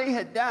what Ali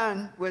had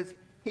done was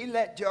he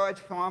let George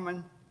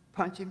Foreman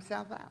punch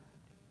himself out.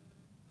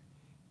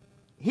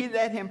 He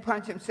let him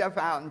punch himself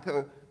out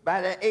until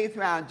by the 8th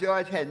round,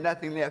 George had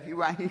nothing left. He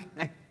was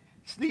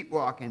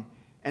sleepwalking.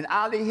 And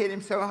Ali hit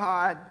him so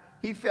hard,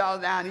 he fell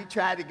down. He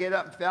tried to get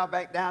up and fell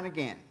back down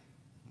again.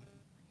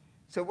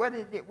 So what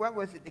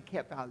was it that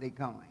kept Ali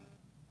going?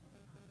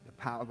 The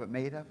power of a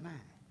made-up mind.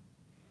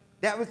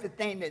 That was the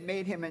thing that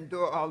made him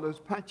endure all those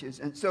punches.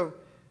 And so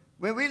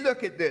when we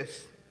look at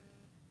this,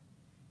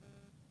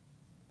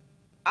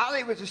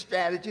 Ali was a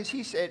strategist.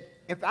 He said,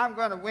 if I'm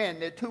going to win,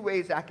 there are 2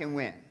 ways I can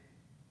win.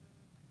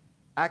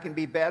 I can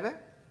be better,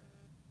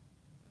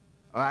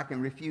 or I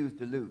can refuse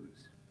to lose.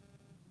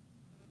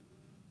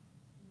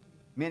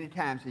 Many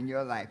times in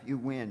your life, you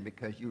win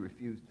because you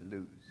refuse to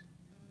lose.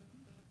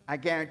 I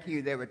guarantee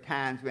you there were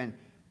times when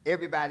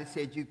everybody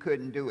said you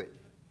couldn't do it.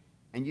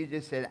 and you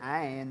just said,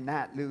 I am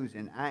not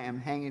losing. I am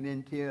hanging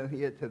in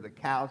here till the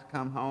cows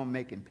come home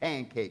making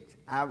pancakes.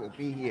 I will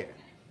be here.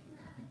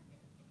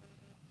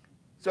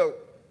 So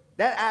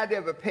that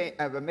idea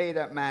of a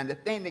made-up mind, the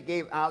thing that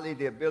gave Ali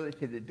the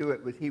ability to do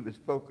it was he was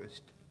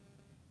focused.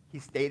 He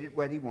stated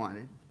what he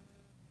wanted.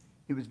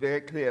 He was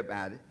very clear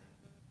about it.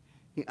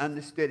 He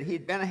understood it.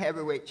 He'd been a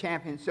heavyweight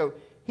champion, so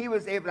he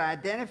was able to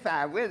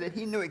identify with it.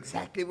 He knew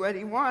exactly what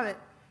he wanted.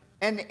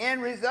 And the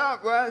end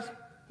result was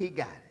he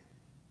got it.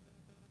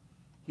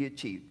 He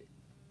achieved it.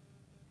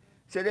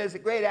 So there's a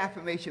great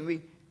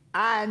affirmation.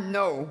 I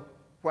know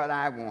what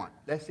I want.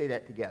 Let's say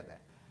that together.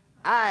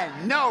 I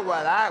know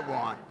what I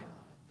want.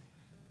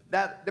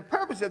 Now, the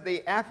purpose of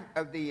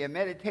the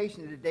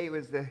meditation today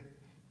was to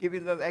give you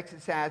a little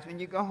exercise. When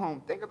you go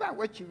home, think about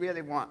what you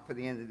really want for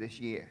the end of this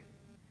year.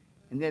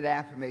 And then the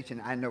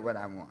affirmation, I know what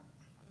I want.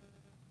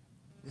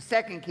 The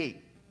second key,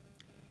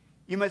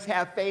 you must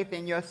have faith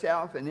in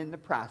yourself and in the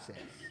process.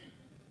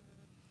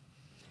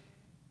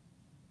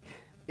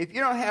 If you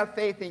don't have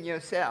faith in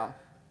yourself,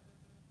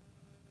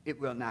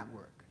 it will not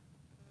work.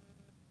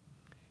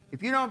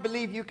 If you don't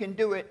believe you can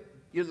do it,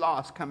 you're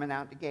lost coming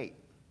out the gate.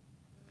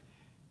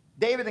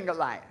 David and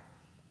Goliath.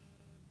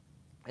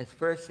 That's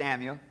 1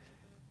 Samuel.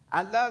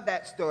 I love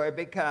that story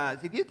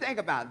because if you think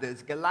about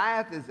this,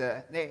 Goliath is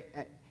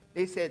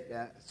they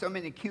said so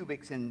many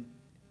cubits, and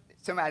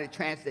somebody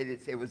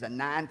translated it, it was a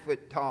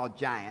 9-foot-tall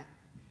giant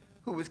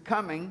who was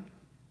coming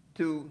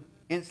to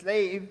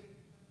enslave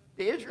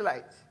the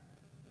Israelites.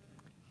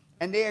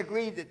 And they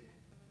agreed that,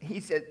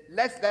 he said,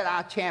 let's let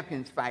our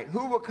champions fight.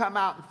 Who will come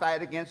out and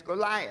fight against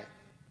Goliath?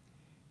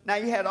 Now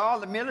you had all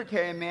the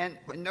military men,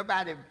 but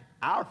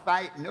I'll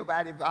fight,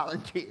 nobody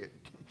volunteered.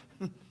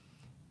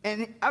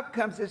 And up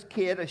comes this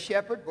kid, a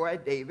shepherd boy,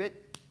 David.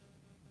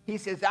 He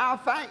says, I'll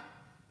fight.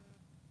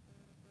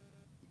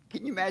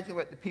 Can you imagine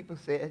what the people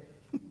said?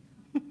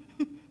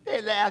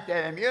 They laughed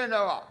at him. You're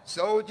no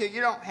soldier.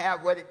 You don't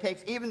have what it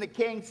takes. Even the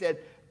king said,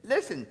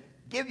 listen,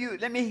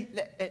 let me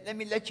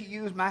let you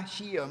use my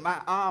shield, my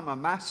armor,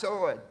 my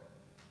sword.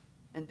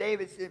 And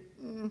David said,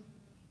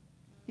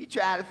 he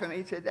tried it for me.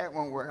 He said, that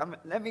won't work.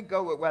 Let me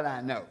go with what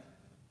I know.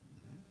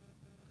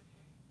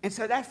 And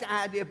so that's the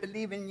idea of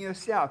believing in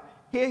yourself.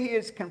 Here he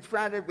is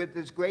confronted with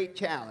this great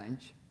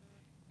challenge,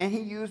 and he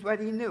used what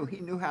he knew. He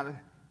knew how to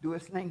do a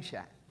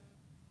slingshot.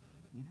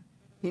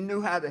 He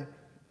knew how to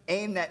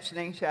aim that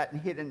slingshot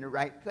and hit in the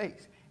right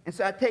place. And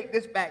so I take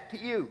this back to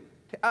you,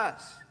 to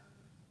us,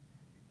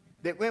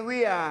 that when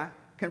we are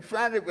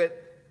confronted with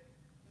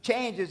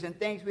changes and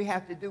things we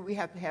have to do, we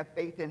have to have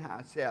faith in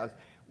ourselves.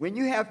 When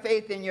you have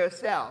faith in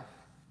yourself,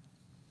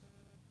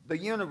 the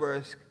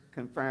universe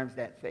confirms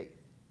that faith.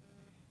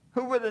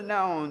 Who would have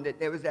known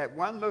that there was that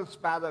one little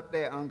spot up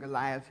there on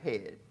Goliath's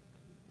head,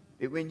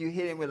 that when you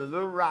hit him with a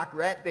little rock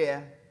right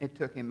there, it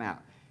took him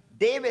out?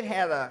 David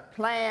had a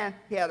plan.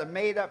 He had a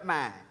made-up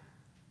mind.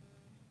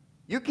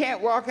 You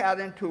can't walk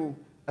out into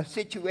a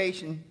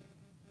situation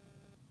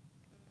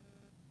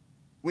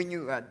when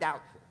you are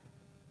doubtful.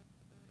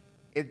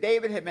 If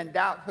David had been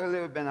doubtful, it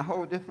would have been a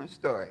whole different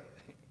story.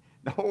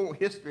 The whole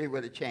history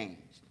would have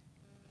changed.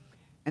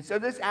 And so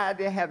this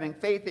idea of having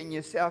faith in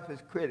yourself is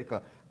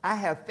critical. I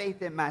have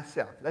faith in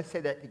myself. Let's say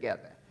that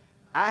together.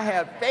 I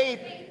have faith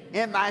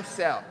in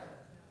myself.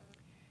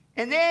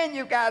 And then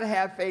you've got to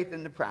have faith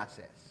in the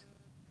process.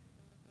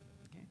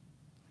 Okay?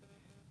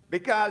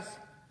 Because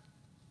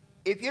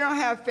if you don't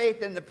have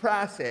faith in the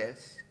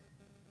process,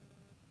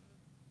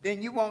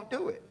 then you won't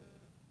do it.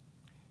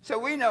 So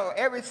we know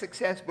every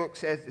success book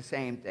says the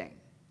same thing.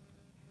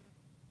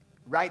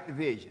 Write the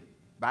vision.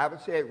 The Bible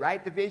said,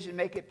 write the vision,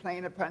 make it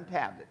plain upon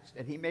tablets,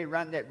 that he may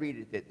run that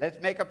readeth it. Let's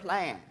make a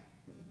plan.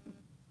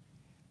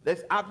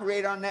 Let's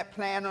operate on that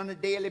plan on a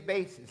daily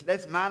basis.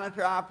 Let's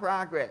monitor our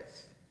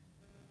progress.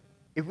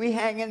 If we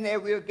hang in there,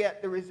 we'll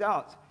get the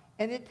results.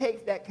 And it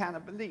takes that kind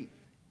of belief.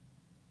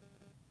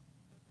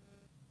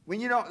 When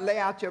you don't lay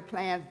out your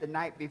plans the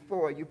night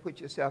before, you put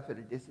yourself at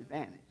a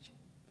disadvantage.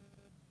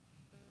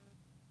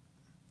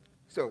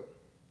 So,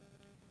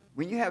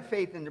 when you have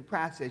faith in the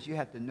process, you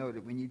have to know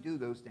that when you do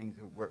those things,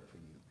 it'll work for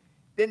you.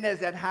 Then there's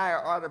that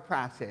higher order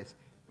process.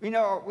 We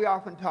know we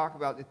often talk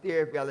about the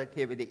theory of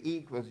relativity. E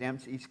equals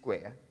mc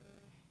squared.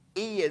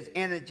 E is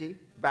energy,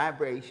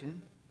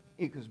 vibration,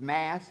 equals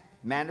mass,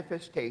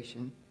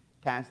 manifestation,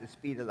 times the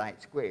speed of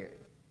light squared.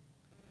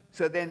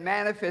 So then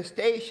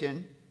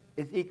manifestation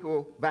is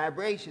equal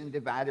vibration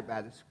divided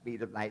by the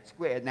speed of light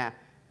squared. Now,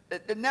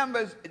 the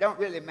numbers don't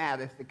really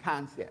matter. It's the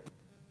concept.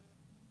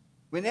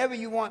 Whenever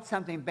you want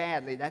something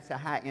badly, that's a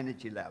high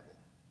energy level.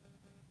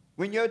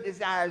 When your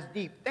desire is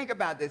deep, think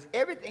about this.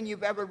 Everything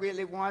you've ever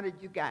really wanted,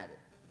 you got it.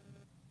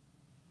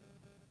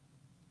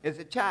 As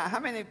a child, how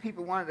many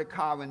people wanted a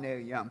car when they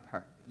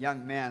were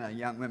young men or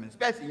young women,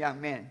 especially young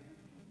men?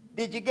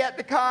 Did you get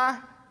the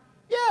car?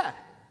 Yeah.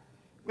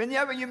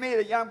 Whenever you meet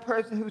a young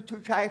person who's too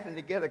trifling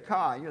to get a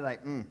car, you're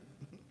like,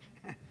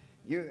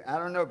 I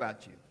don't know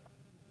about you.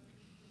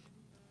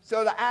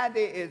 So the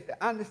idea is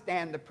to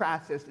understand the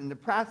process, and the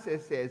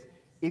process says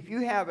if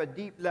you have a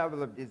deep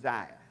level of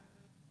desire,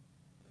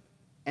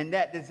 and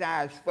that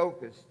desire is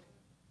focused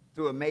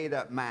through a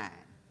made-up mind,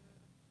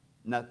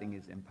 nothing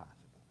is impossible.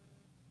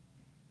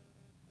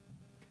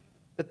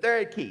 The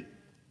third key.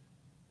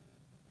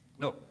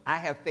 No, I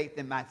have faith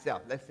in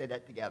myself. Let's say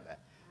that together.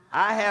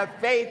 I have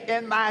faith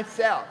in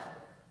myself.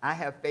 I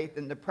have faith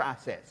in the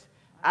process.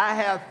 I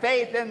have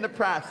faith in the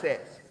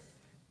process.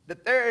 The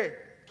third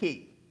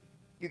key,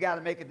 you got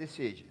to make a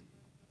decision.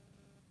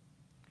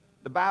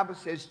 The Bible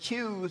says,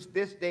 choose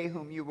this day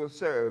whom you will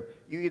serve.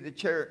 You either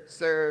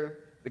serve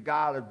the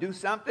God of do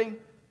something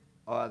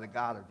or the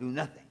God of do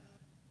nothing.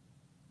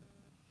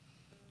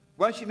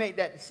 Once you make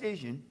that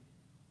decision,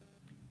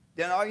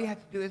 then all you have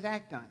to do is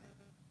act on it.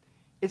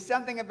 It's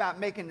something about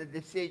making a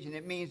decision.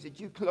 It means that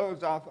you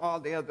close off all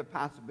the other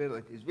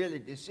possibilities. Really,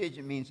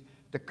 decision means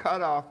to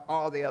cut off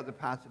all the other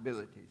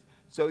possibilities.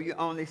 So you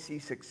only see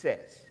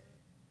success.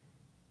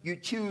 You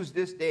choose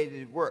this day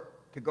to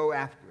work, to go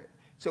after it.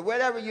 So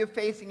whatever you're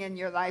facing in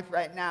your life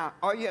right now,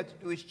 all you have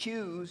to do is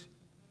choose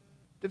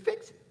to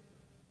fix it.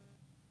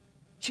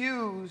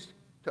 Choose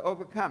to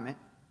overcome it,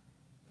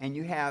 and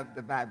you have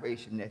the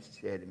vibration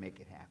necessary to make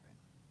it happen.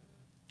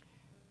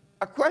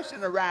 A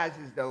question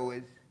arises, though,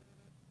 is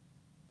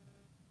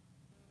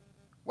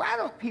why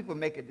don't people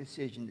make a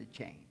decision to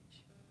change?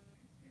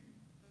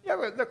 You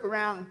ever look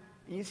around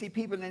and you see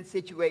people in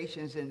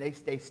situations and they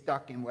stay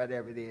stuck in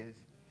whatever it is?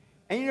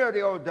 And you know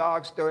the old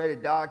dog story,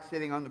 the dog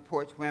sitting on the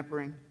porch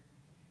whimpering,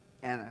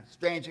 and a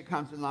stranger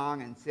comes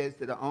along and says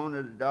to the owner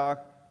of the dog,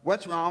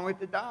 "What's wrong with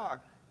the dog?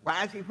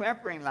 Why is he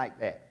whimpering like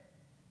that?"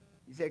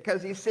 He said,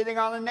 "Because he's sitting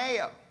on a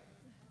nail."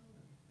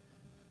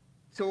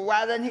 "So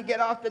why doesn't he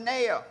get off the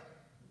nail?"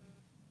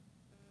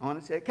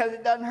 Owner said, "Because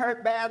it doesn't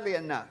hurt badly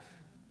enough."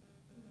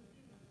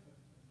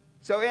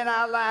 So in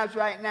our lives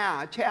right now,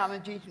 I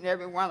challenge each and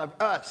every one of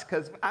us,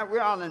 because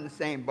we're all in the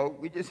same boat.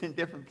 We're just in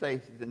different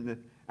places.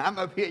 And I'm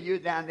up here, you're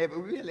down there, but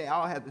we really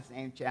all have the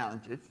same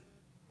challenges.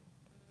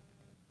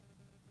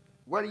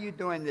 What are you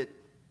doing that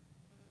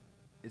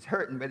is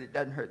hurting, but it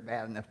doesn't hurt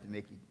bad enough to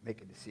make you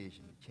make a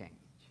decision to change?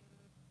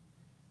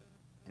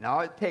 And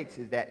all it takes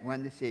is that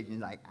one decision,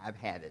 like, I've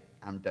had it.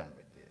 I'm done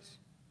with this.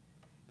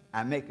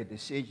 I make a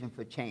decision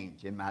for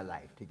change in my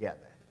life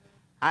together.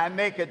 I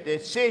make a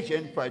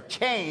decision for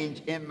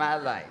change in my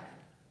life.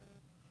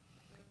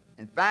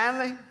 And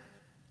finally,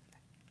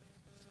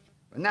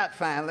 well, not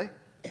finally,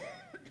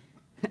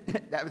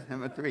 that was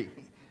number 3.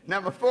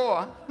 Number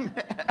 4,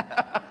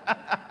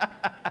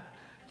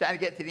 trying to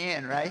get to the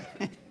end, right?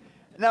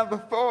 Number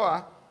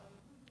 4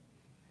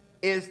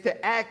 is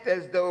to act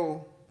as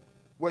though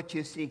what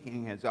you're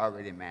seeking has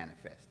already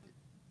manifested.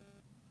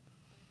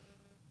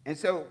 And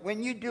so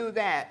when you do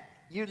that,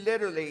 you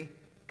literally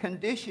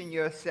condition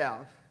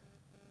yourself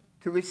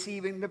to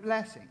receiving the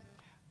blessing.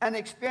 An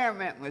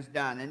experiment was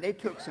done, and they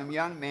took some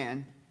young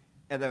men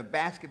at a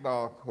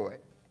basketball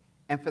court,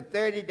 and for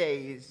 30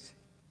 days,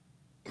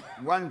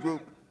 one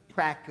group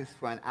practiced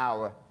for an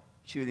hour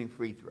shooting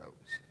free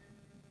throws.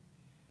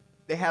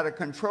 They had a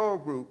control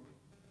group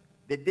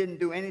that didn't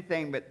do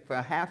anything, but for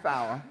a half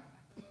hour,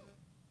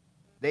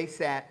 they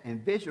sat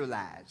and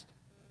visualized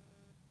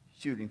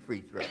shooting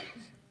free throws.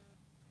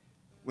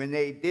 When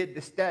they did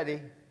the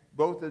study,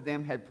 both of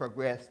them had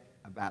progressed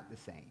about the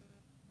same.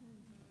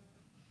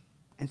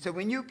 And so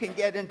when you can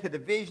get into the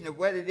vision of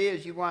what it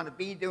is you want to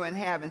be, do, and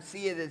have, and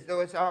see it as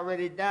though it's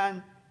already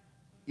done,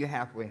 you're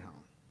halfway home.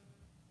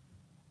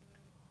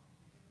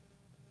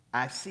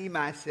 I see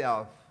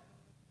myself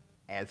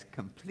as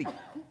complete.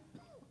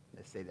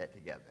 Let's say that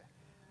together.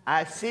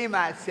 I see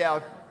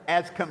myself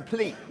as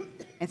complete.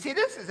 And see,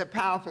 this is a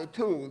powerful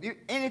tool.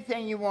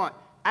 Anything you want.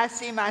 I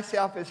see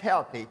myself as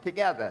healthy.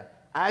 Together.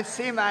 I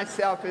see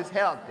myself as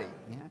healthy.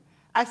 Yeah?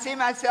 I see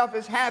myself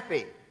as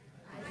happy.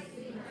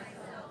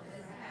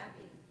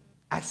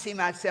 I see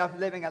myself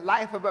living a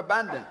life of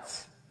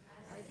abundance.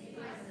 I see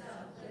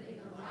myself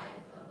living a life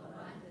of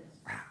abundance.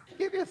 Wow.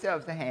 Give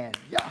yourselves a hand.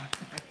 Yeah.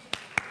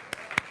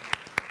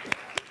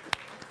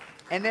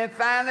 And then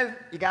finally,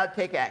 you got to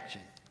take action.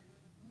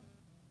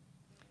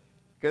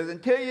 Because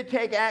until you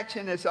take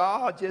action, it's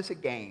all just a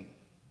game.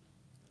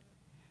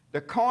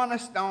 The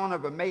cornerstone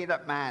of a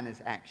made-up mind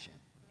is action.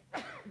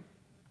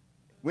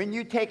 When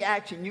you take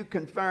action, you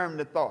confirm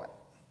the thought.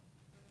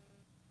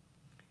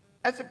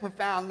 That's a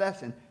profound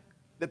lesson.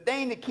 The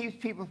thing that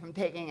keeps people from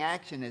taking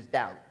action is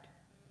doubt.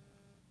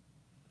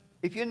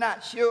 If you're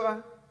not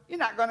sure, you're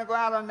not going to go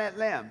out on that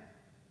limb.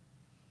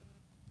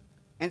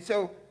 And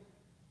so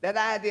that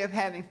idea of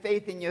having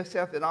faith in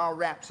yourself, it all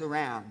wraps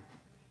around.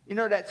 You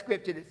know that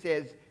scripture that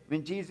says,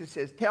 when Jesus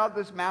says, "Tell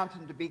this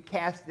mountain to be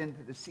cast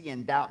into the sea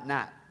and doubt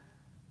not.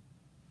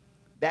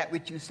 That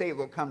which you say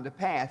will come to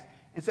pass."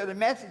 And so the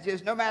message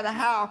is, no matter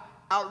how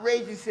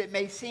outrageous it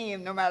may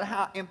seem, no matter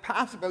how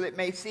impossible it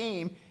may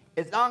seem,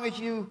 as long as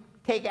you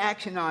take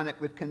action on it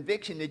with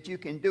conviction that you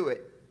can do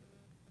it,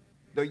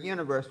 the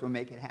universe will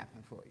make it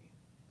happen for you.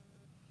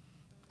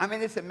 I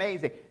mean, it's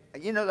amazing.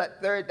 You know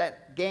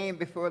that game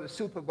before the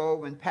Super Bowl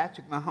when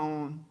Patrick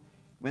Mahomes,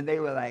 when they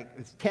were like, it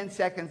was 10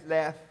 seconds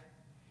left,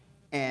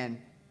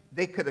 and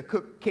they could have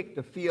kicked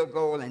the field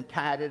goal and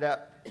tied it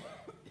up.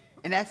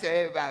 And that's what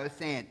everybody was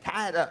saying,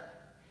 tied up.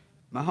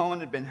 Mahone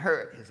had been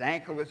hurt. His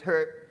ankle was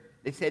hurt.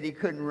 They said he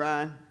couldn't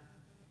run.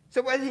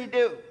 So what did he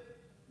do?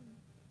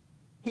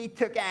 He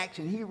took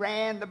action. He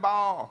ran the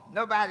ball.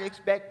 Nobody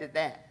expected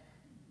that.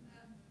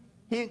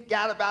 He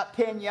got about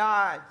 10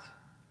 yards.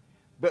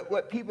 But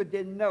what people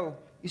didn't know,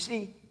 you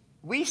see,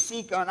 we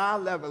seek on our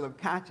level of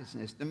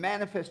consciousness. The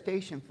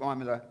manifestation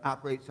formula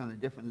operates on a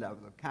different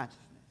level of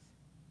consciousness,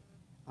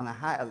 on a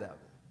higher level.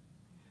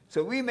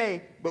 So we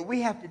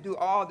have to do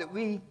all that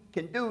we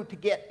can do to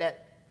get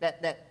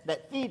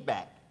that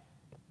feedback.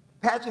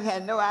 Patrick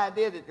had no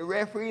idea that the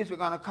referees were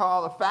going to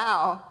call a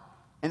foul,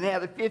 and they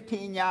had a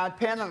 15-yard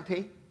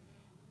penalty,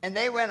 and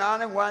they went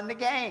on and won the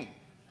game.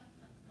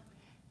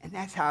 And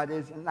that's how it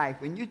is in life.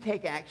 When you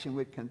take action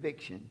with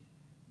conviction,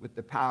 with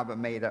the power of a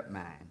made-up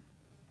mind,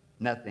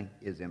 nothing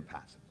is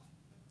impossible.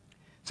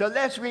 So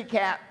let's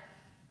recap.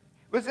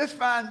 Was this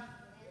fun?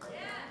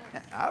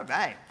 Yeah. All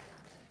right.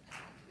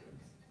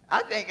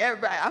 I think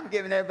I'm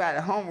giving everybody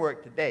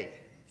homework today.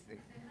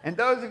 And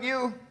those of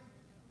you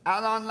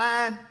out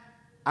online,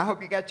 I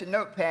hope you got your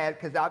notepad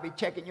because I'll be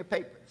checking your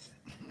papers.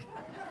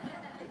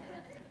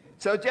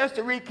 So just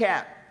to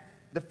recap,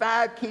 the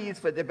 5 keys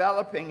for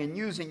developing and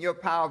using your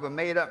power of a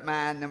made-up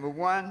mind. Number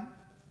 1,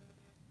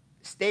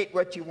 state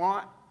what you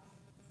want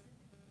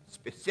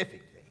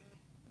specifically.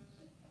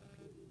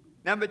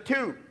 Number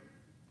 2,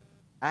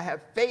 I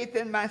have faith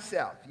in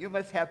myself. You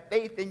must have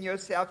faith in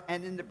yourself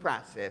and in the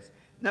process.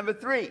 Number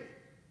 3,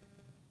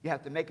 you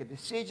have to make a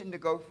decision to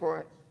go for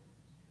it.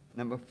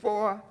 Number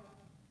 4,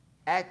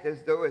 act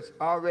as though it's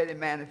already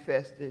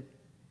manifested.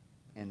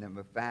 And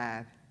number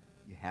 5,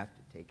 you have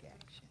to take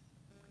action.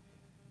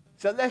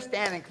 So let's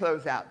stand and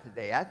close out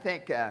today. I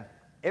think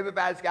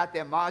everybody's got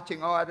their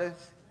marching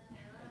orders.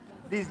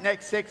 These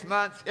next 6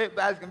 months,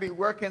 everybody's going to be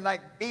working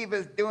like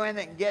beavers doing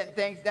it and getting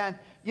things done.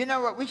 You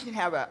know what? We should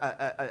have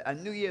a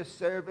New Year's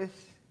service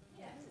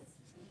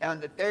on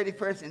the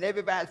 31st, and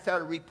everybody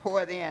sort of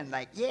report in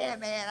like, yeah,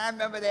 man, I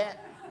remember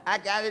that. I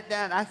got it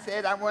done. I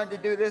said I wanted to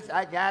do this.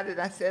 I got it.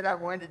 I said I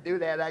wanted to do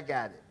that. I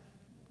got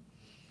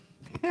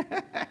it.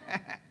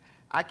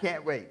 I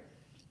can't wait.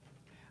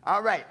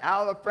 All right,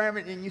 I'll affirm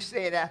it, and you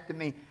say it after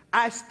me.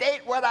 I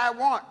state what I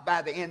want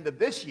by the end of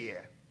this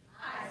year.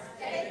 I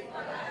state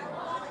what I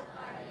want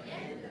by the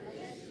end of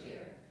this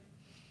year.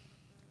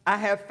 I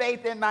have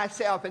faith in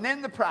myself and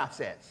in the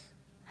process.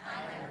 I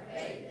have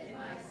faith in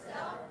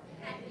myself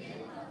and in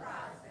the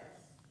process.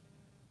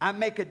 I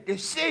make a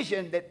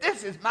decision that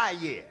this is my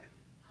year.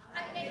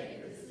 I make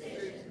a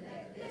decision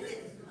that this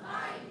is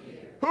my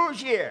year.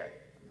 Whose year?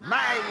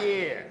 My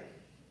year.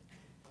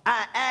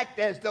 I act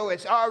as though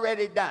it's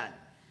already done.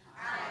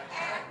 I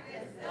act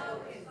as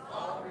though it's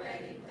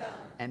already done.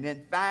 And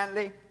then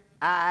finally,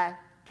 I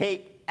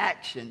take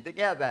action.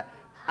 Together,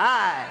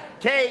 I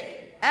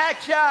take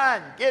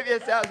action. Give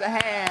yourselves a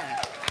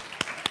hand.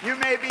 You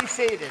may be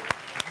seated.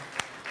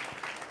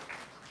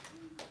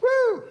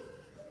 Woo!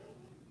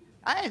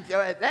 I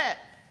enjoyed that.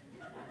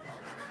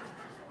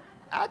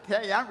 I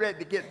tell you, I'm ready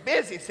to get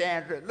busy,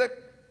 Sandra. Look,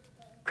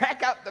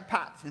 crack out the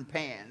pots and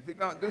pans. We're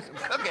going to do some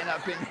cooking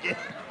up in here.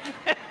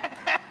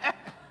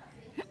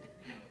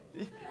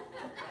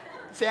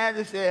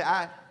 Sandra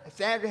said,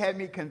 Sandra had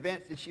me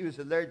convinced that she was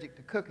allergic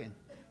to cooking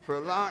for a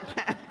long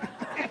time.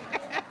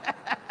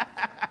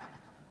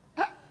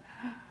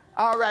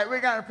 All right,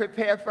 we're going to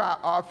prepare for our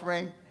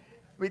offering.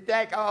 We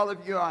thank all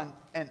of you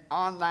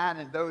online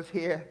and those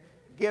here.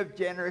 Give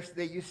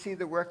generously. You see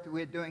the work that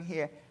we're doing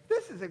here.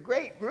 This is a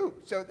great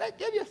group, so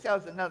give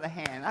yourselves another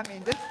hand. I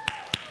mean,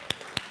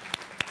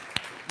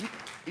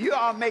 you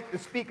all make the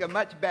speaker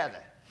much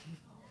better.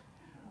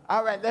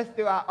 All right, let's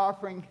do our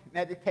offering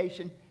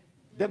meditation.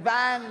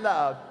 Divine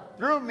love,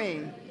 through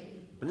me,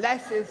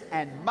 blesses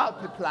and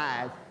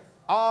multiplies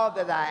all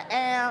that I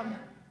am,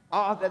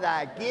 all that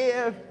I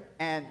give,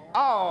 and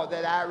all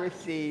that I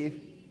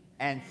receive.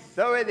 And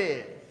so it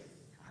is.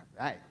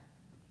 All right.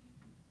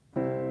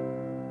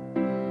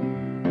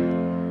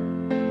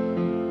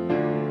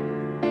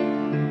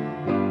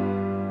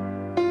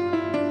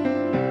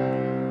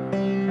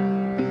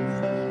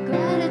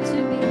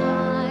 Gratitude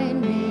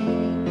behind me,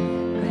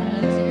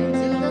 gratitude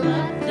to the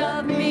left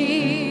of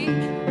me,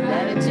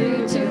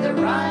 gratitude to the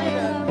right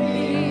of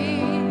me,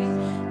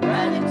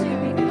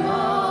 gratitude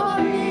before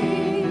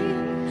me,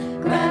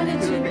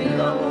 gratitude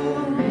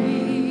below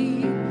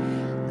me,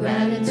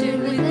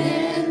 gratitude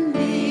within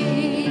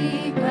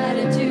me,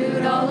 gratitude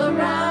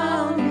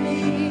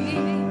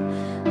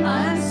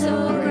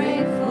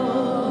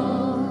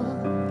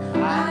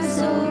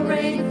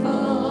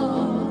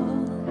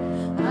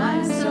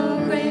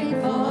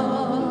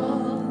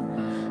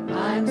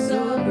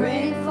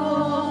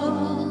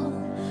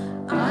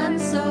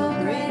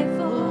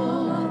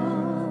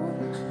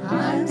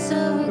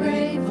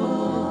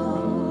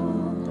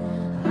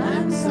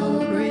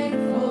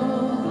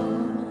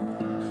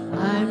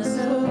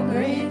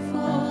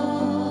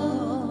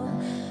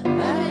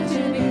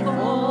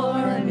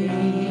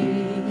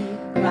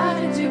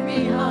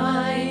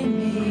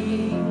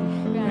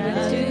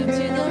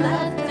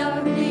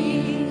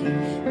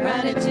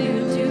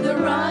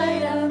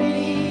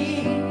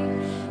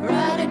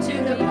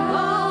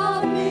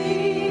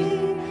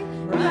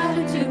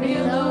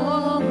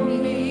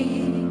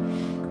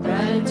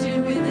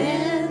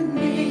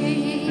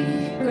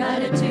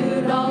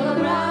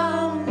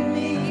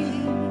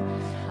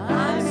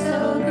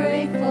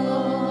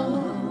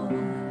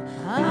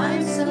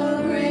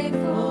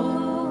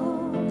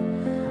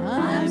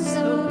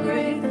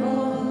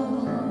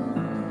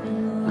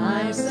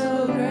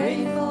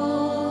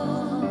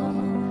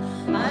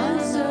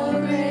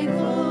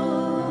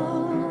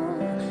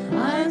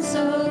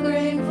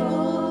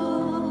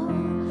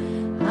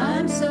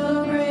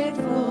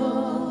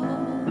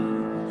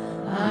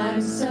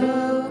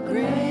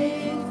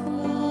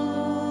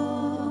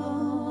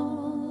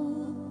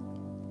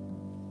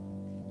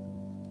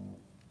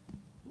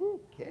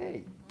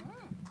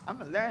I'm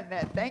going to learn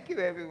that. Thank you,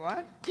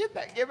 everyone.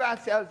 Give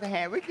ourselves a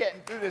hand. We're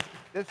getting through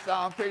this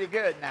song pretty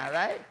good now,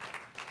 right?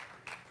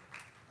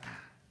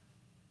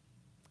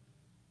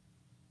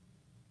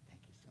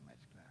 Thank you so much,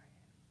 Gloria.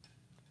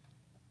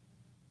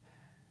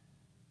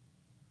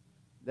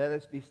 Let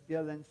us be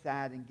still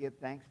inside and give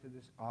thanks for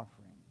this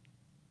offering,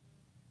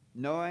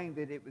 knowing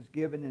that it was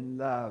given in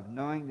love,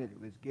 knowing that it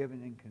was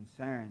given in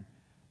concern,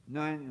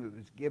 knowing that it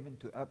was given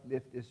to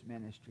uplift this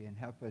ministry and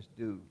help us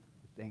do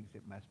the things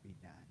that must be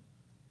done.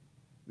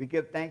 We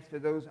give thanks for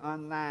those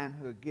online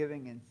who are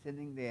giving and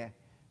sending their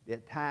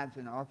tithes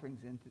and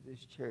offerings into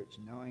this church,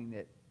 knowing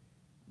that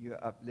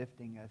you're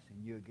uplifting us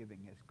and you're giving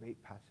us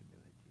great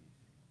possibilities.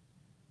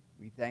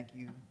 We thank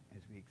you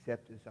as we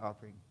accept this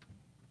offering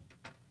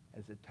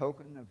as a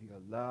token of your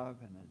love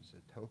and as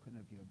a token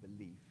of your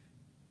belief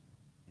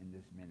in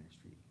this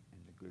ministry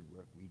and the good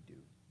work we do.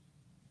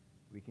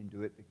 We can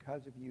do it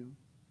because of you,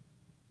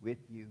 with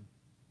you,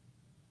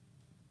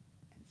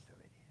 and so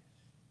it is.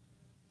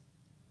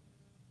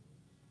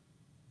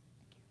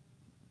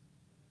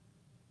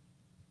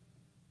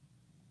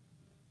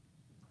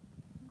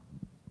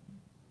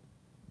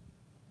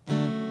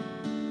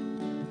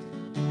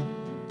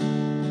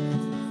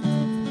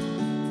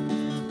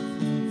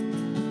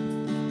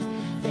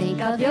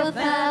 Think of your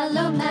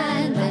fellow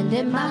man, lend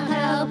him a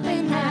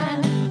helping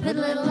hand, put a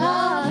little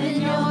love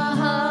in your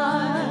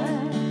heart.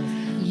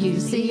 You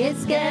see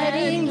it's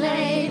getting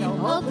late,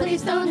 oh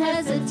please don't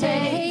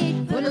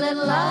hesitate, put a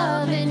little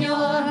love in your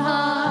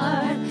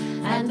heart,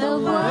 and the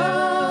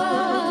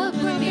world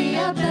will be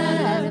a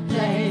better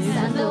place,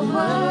 and the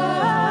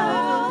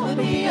world will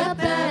be a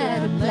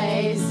better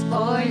place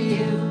for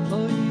you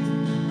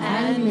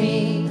and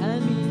me.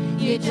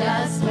 You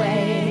just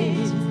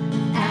wait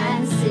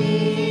and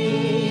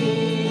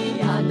see.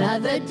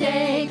 Another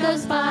day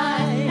goes by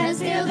and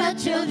still the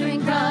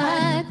children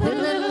cry, put a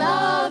little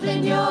love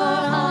in your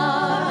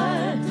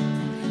heart.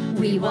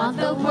 We want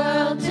the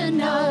world to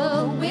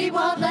know, we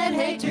won't let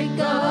hatred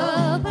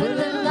go, put a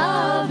little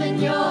love in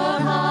your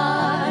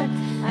heart,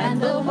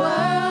 and the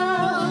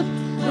world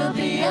will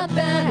be a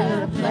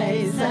better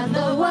place, and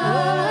the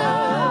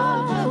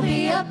world will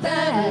be a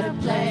better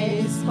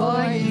place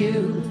for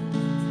you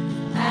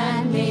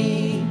and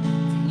me.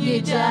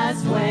 You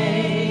just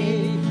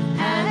wait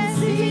and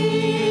see.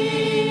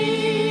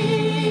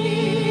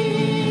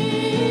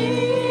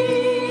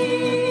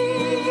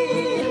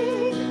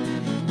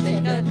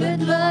 Take a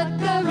good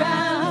look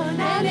around,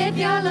 and if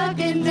you're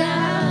looking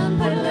down,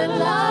 put a little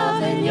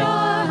love in your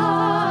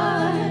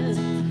heart.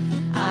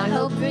 I'm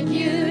hoping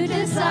you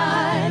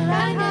decide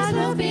kindness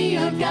will be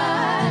your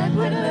guide.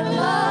 Put a little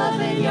love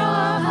in your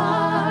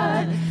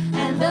heart,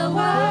 and the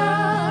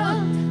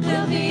world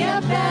will be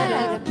a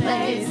better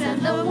place,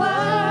 and the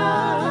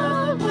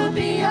world will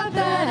be a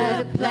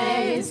better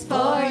place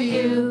for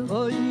you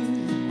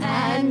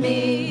and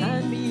me.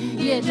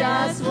 You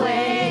just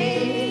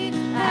wait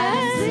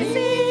and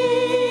see.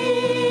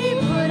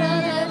 Put a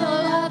little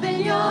love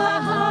in your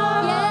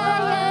heart.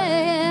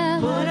 Yeah.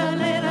 Put a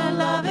little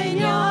love in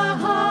your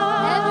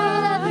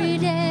heart. Every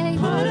day.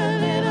 Put a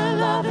little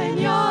love in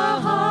your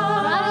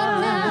heart.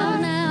 Right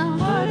now.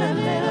 Put a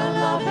little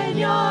love in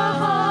your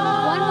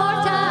heart. One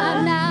more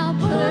time now.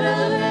 Put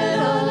a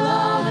little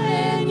love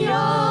in your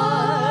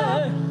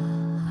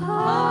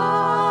heart.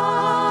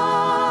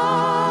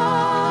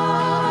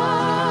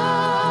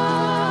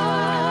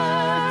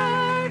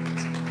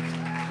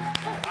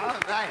 All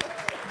right.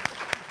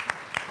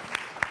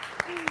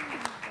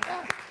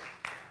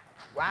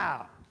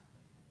 Wow.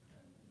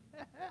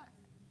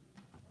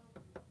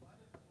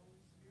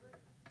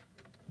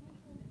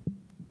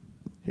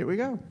 Here we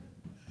go.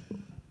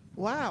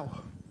 Wow.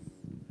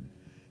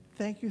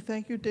 Thank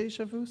you,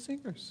 Deja Vu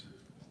Singers.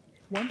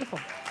 Wonderful.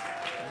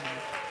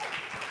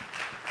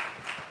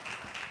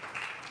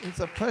 It's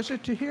a pleasure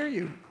to hear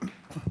you.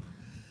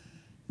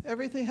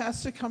 Everything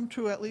has to come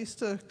to at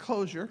least a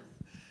closure,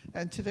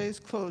 and today's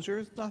closure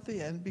is not the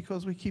end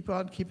because we keep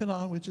on keeping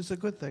on, which is a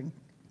good thing.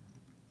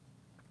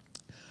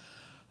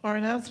 Our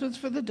announcements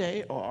for the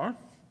day are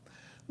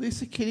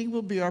Lisa Keating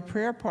will be our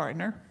prayer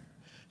partner.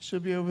 She'll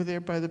be over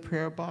there by the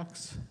prayer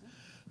box.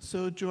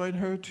 So join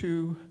her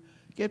to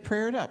get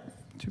prayed up,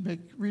 to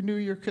renew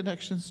your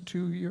connections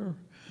to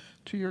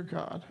your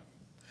God.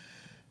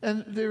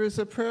 And there is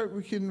a prayer,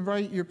 we can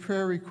write your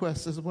prayer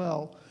requests as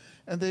well,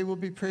 and they will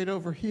be prayed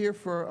over here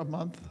for a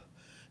month,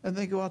 and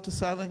then go out to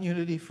Silent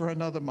Unity for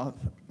another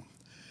month.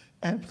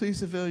 And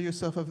please avail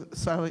yourself of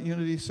Silent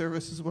Unity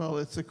service as well.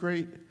 It's a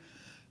great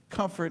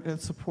comfort and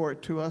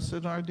support to us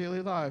in our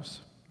daily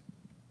lives.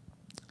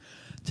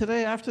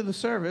 Today, after the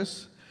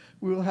service,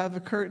 we will have a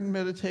curtain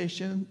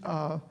meditation.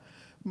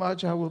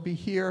 Maja will be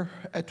here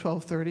at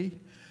 12:30,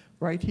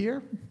 right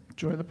here.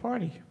 Join the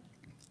party.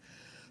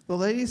 The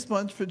Ladies'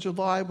 Lunch for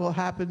July will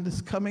happen this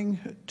coming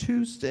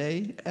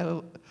Tuesday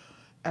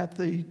at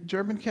the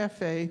German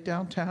Cafe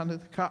downtown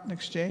at the Cotton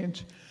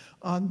Exchange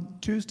on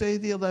Tuesday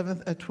the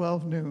 11th at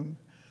 12 noon.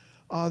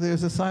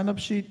 There's a sign-up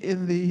sheet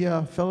in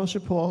the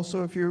fellowship hall,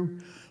 so if you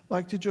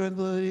like to join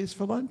the ladies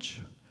for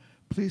lunch,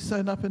 please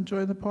sign up and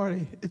join the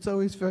party. It's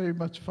always very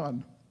much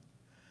fun.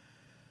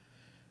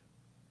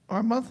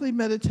 Our monthly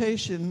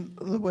meditation,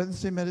 the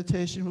Wednesday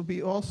meditation, will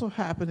be also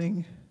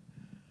happening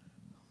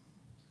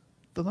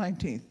the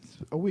 19th,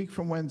 a week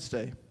from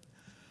Wednesday.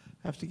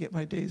 I have to get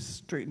my days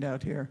straightened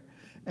out here.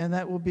 And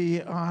that will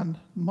be on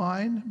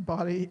mind,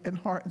 body, and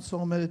heart and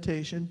soul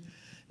meditation,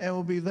 and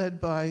will be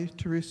led by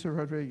Teresa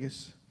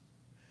Rodriguez.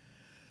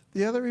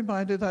 The other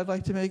reminder that I'd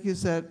like to make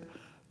is that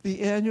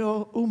the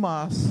annual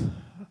UMAS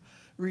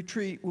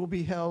retreat will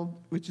be held,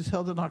 which is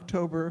held in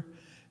October.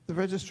 The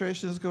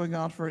registration is going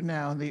on for it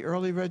now, and the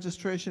early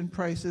registration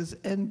prices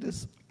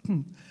end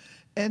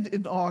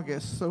in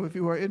August. So if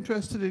you are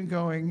interested in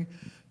going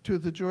to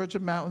the Georgia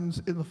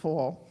Mountains in the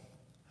fall,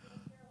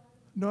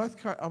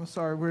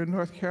 we're in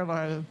North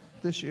Carolina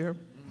this year,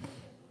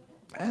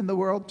 and the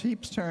world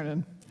keeps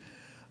turning.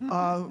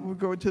 We're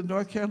going to the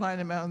North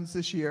Carolina mountains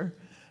this year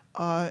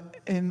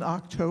in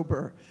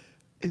October.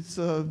 It's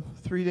a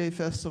 3-day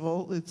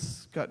festival.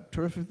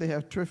 They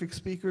have terrific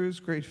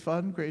speakers, great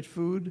fun, great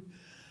food.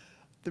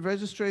 The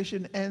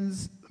registration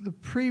ends, the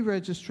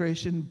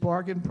pre-registration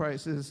bargain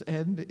prices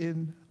end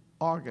in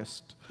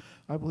August.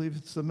 I believe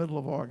it's the middle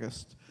of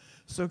August.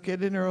 So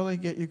get in early,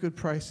 get your good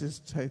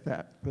prices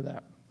for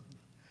that.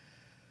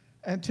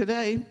 And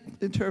today,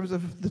 in terms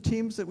of the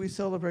teams that we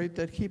celebrate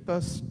that keep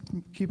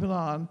it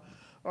on,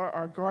 are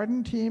our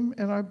garden team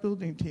and our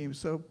building team.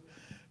 So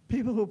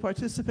people who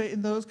participate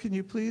in those, can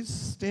you please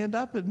stand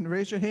up and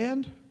raise your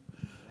hand?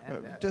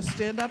 Just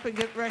stand up and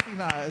get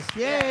recognized.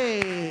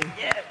 Yay!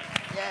 Yes,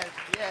 yes,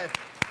 yes.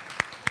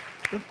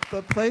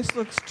 The place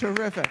looks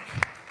terrific.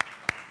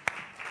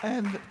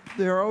 And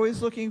they're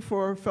always looking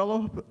for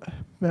fellow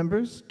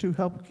members to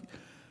help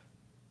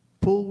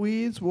pull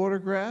weeds, water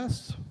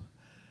grass,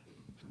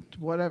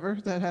 whatever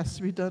that has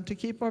to be done to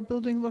keep our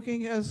building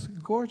looking as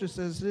gorgeous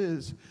as it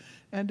is.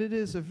 And it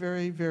is a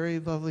very, very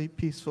lovely,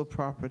 peaceful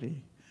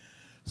property.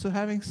 So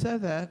having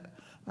said that,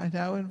 I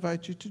now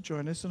invite you to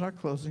join us in our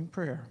closing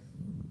prayer.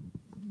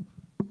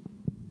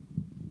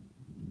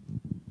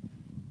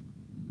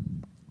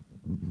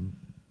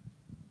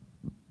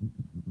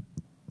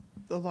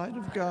 The light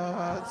of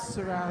God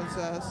surrounds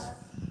us.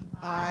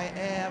 I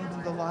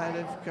am the light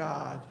of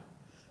God.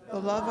 The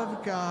love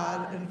of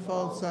God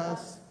enfolds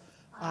us.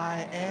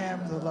 I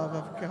am the love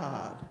of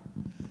God.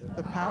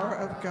 The power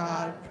of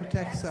God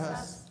protects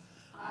us.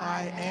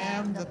 I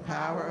am the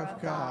power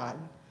of God.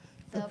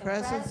 The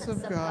presence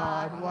of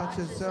God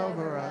watches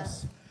over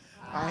us.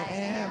 I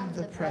am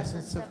the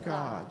presence of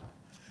God.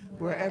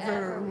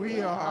 Wherever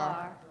we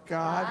are,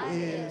 God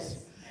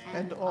is,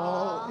 and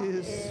all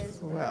is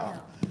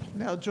well.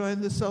 Now join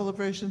the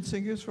celebration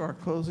singers for our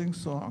closing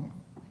song.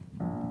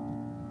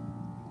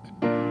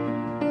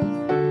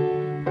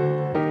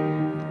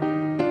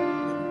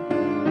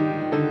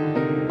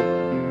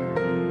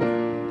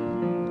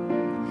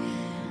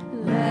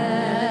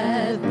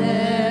 Let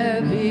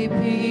there be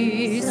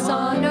peace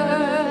on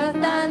earth,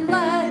 and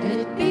let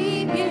it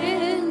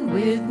begin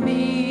with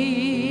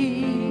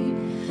me.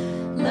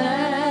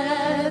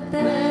 Let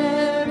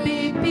there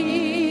be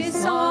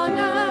peace on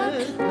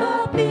earth,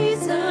 the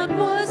peace that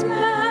was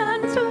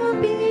meant to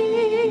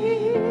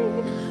be,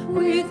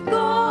 with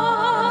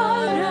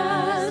God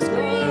as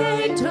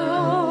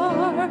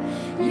creator,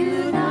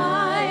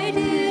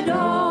 united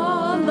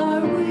all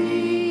are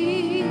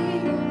we.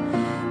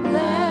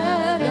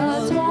 Let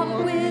us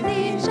walk with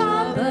each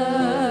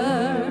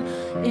other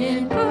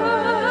in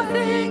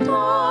perfect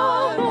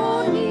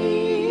harmony.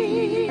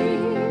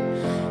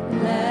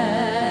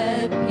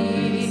 Let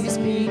peace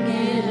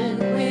begin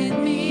with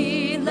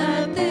me.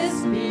 Let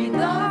this be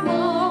the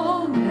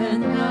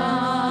moment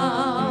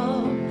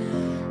now.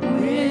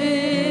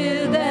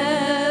 With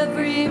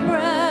every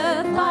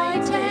breath I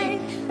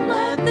take,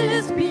 let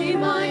this be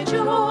my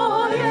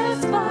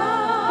joyous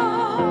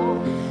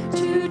vow.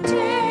 To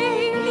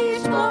take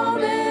each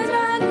moment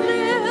and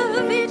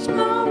live each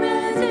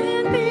moment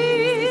in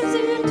peace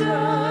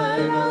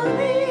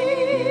eternally.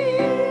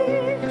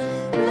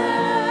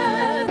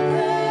 Let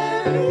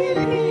there be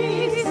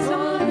peace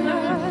on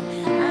earth,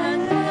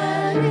 and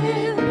let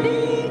it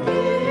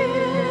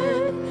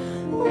begin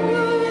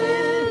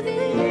with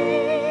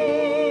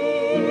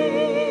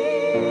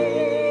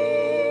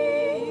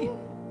thee.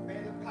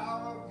 May the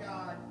power of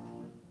God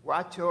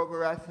watch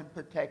over us and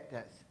protect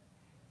us.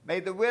 May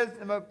the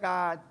wisdom of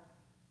God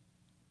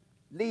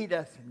lead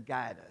us and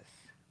guide us.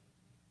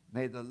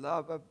 May the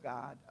love of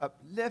God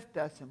uplift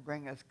us and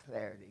bring us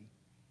clarity,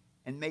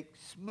 and make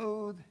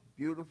smooth,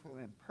 beautiful,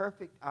 and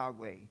perfect our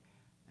way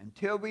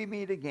until we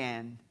meet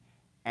again,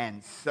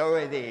 and so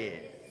it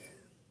is.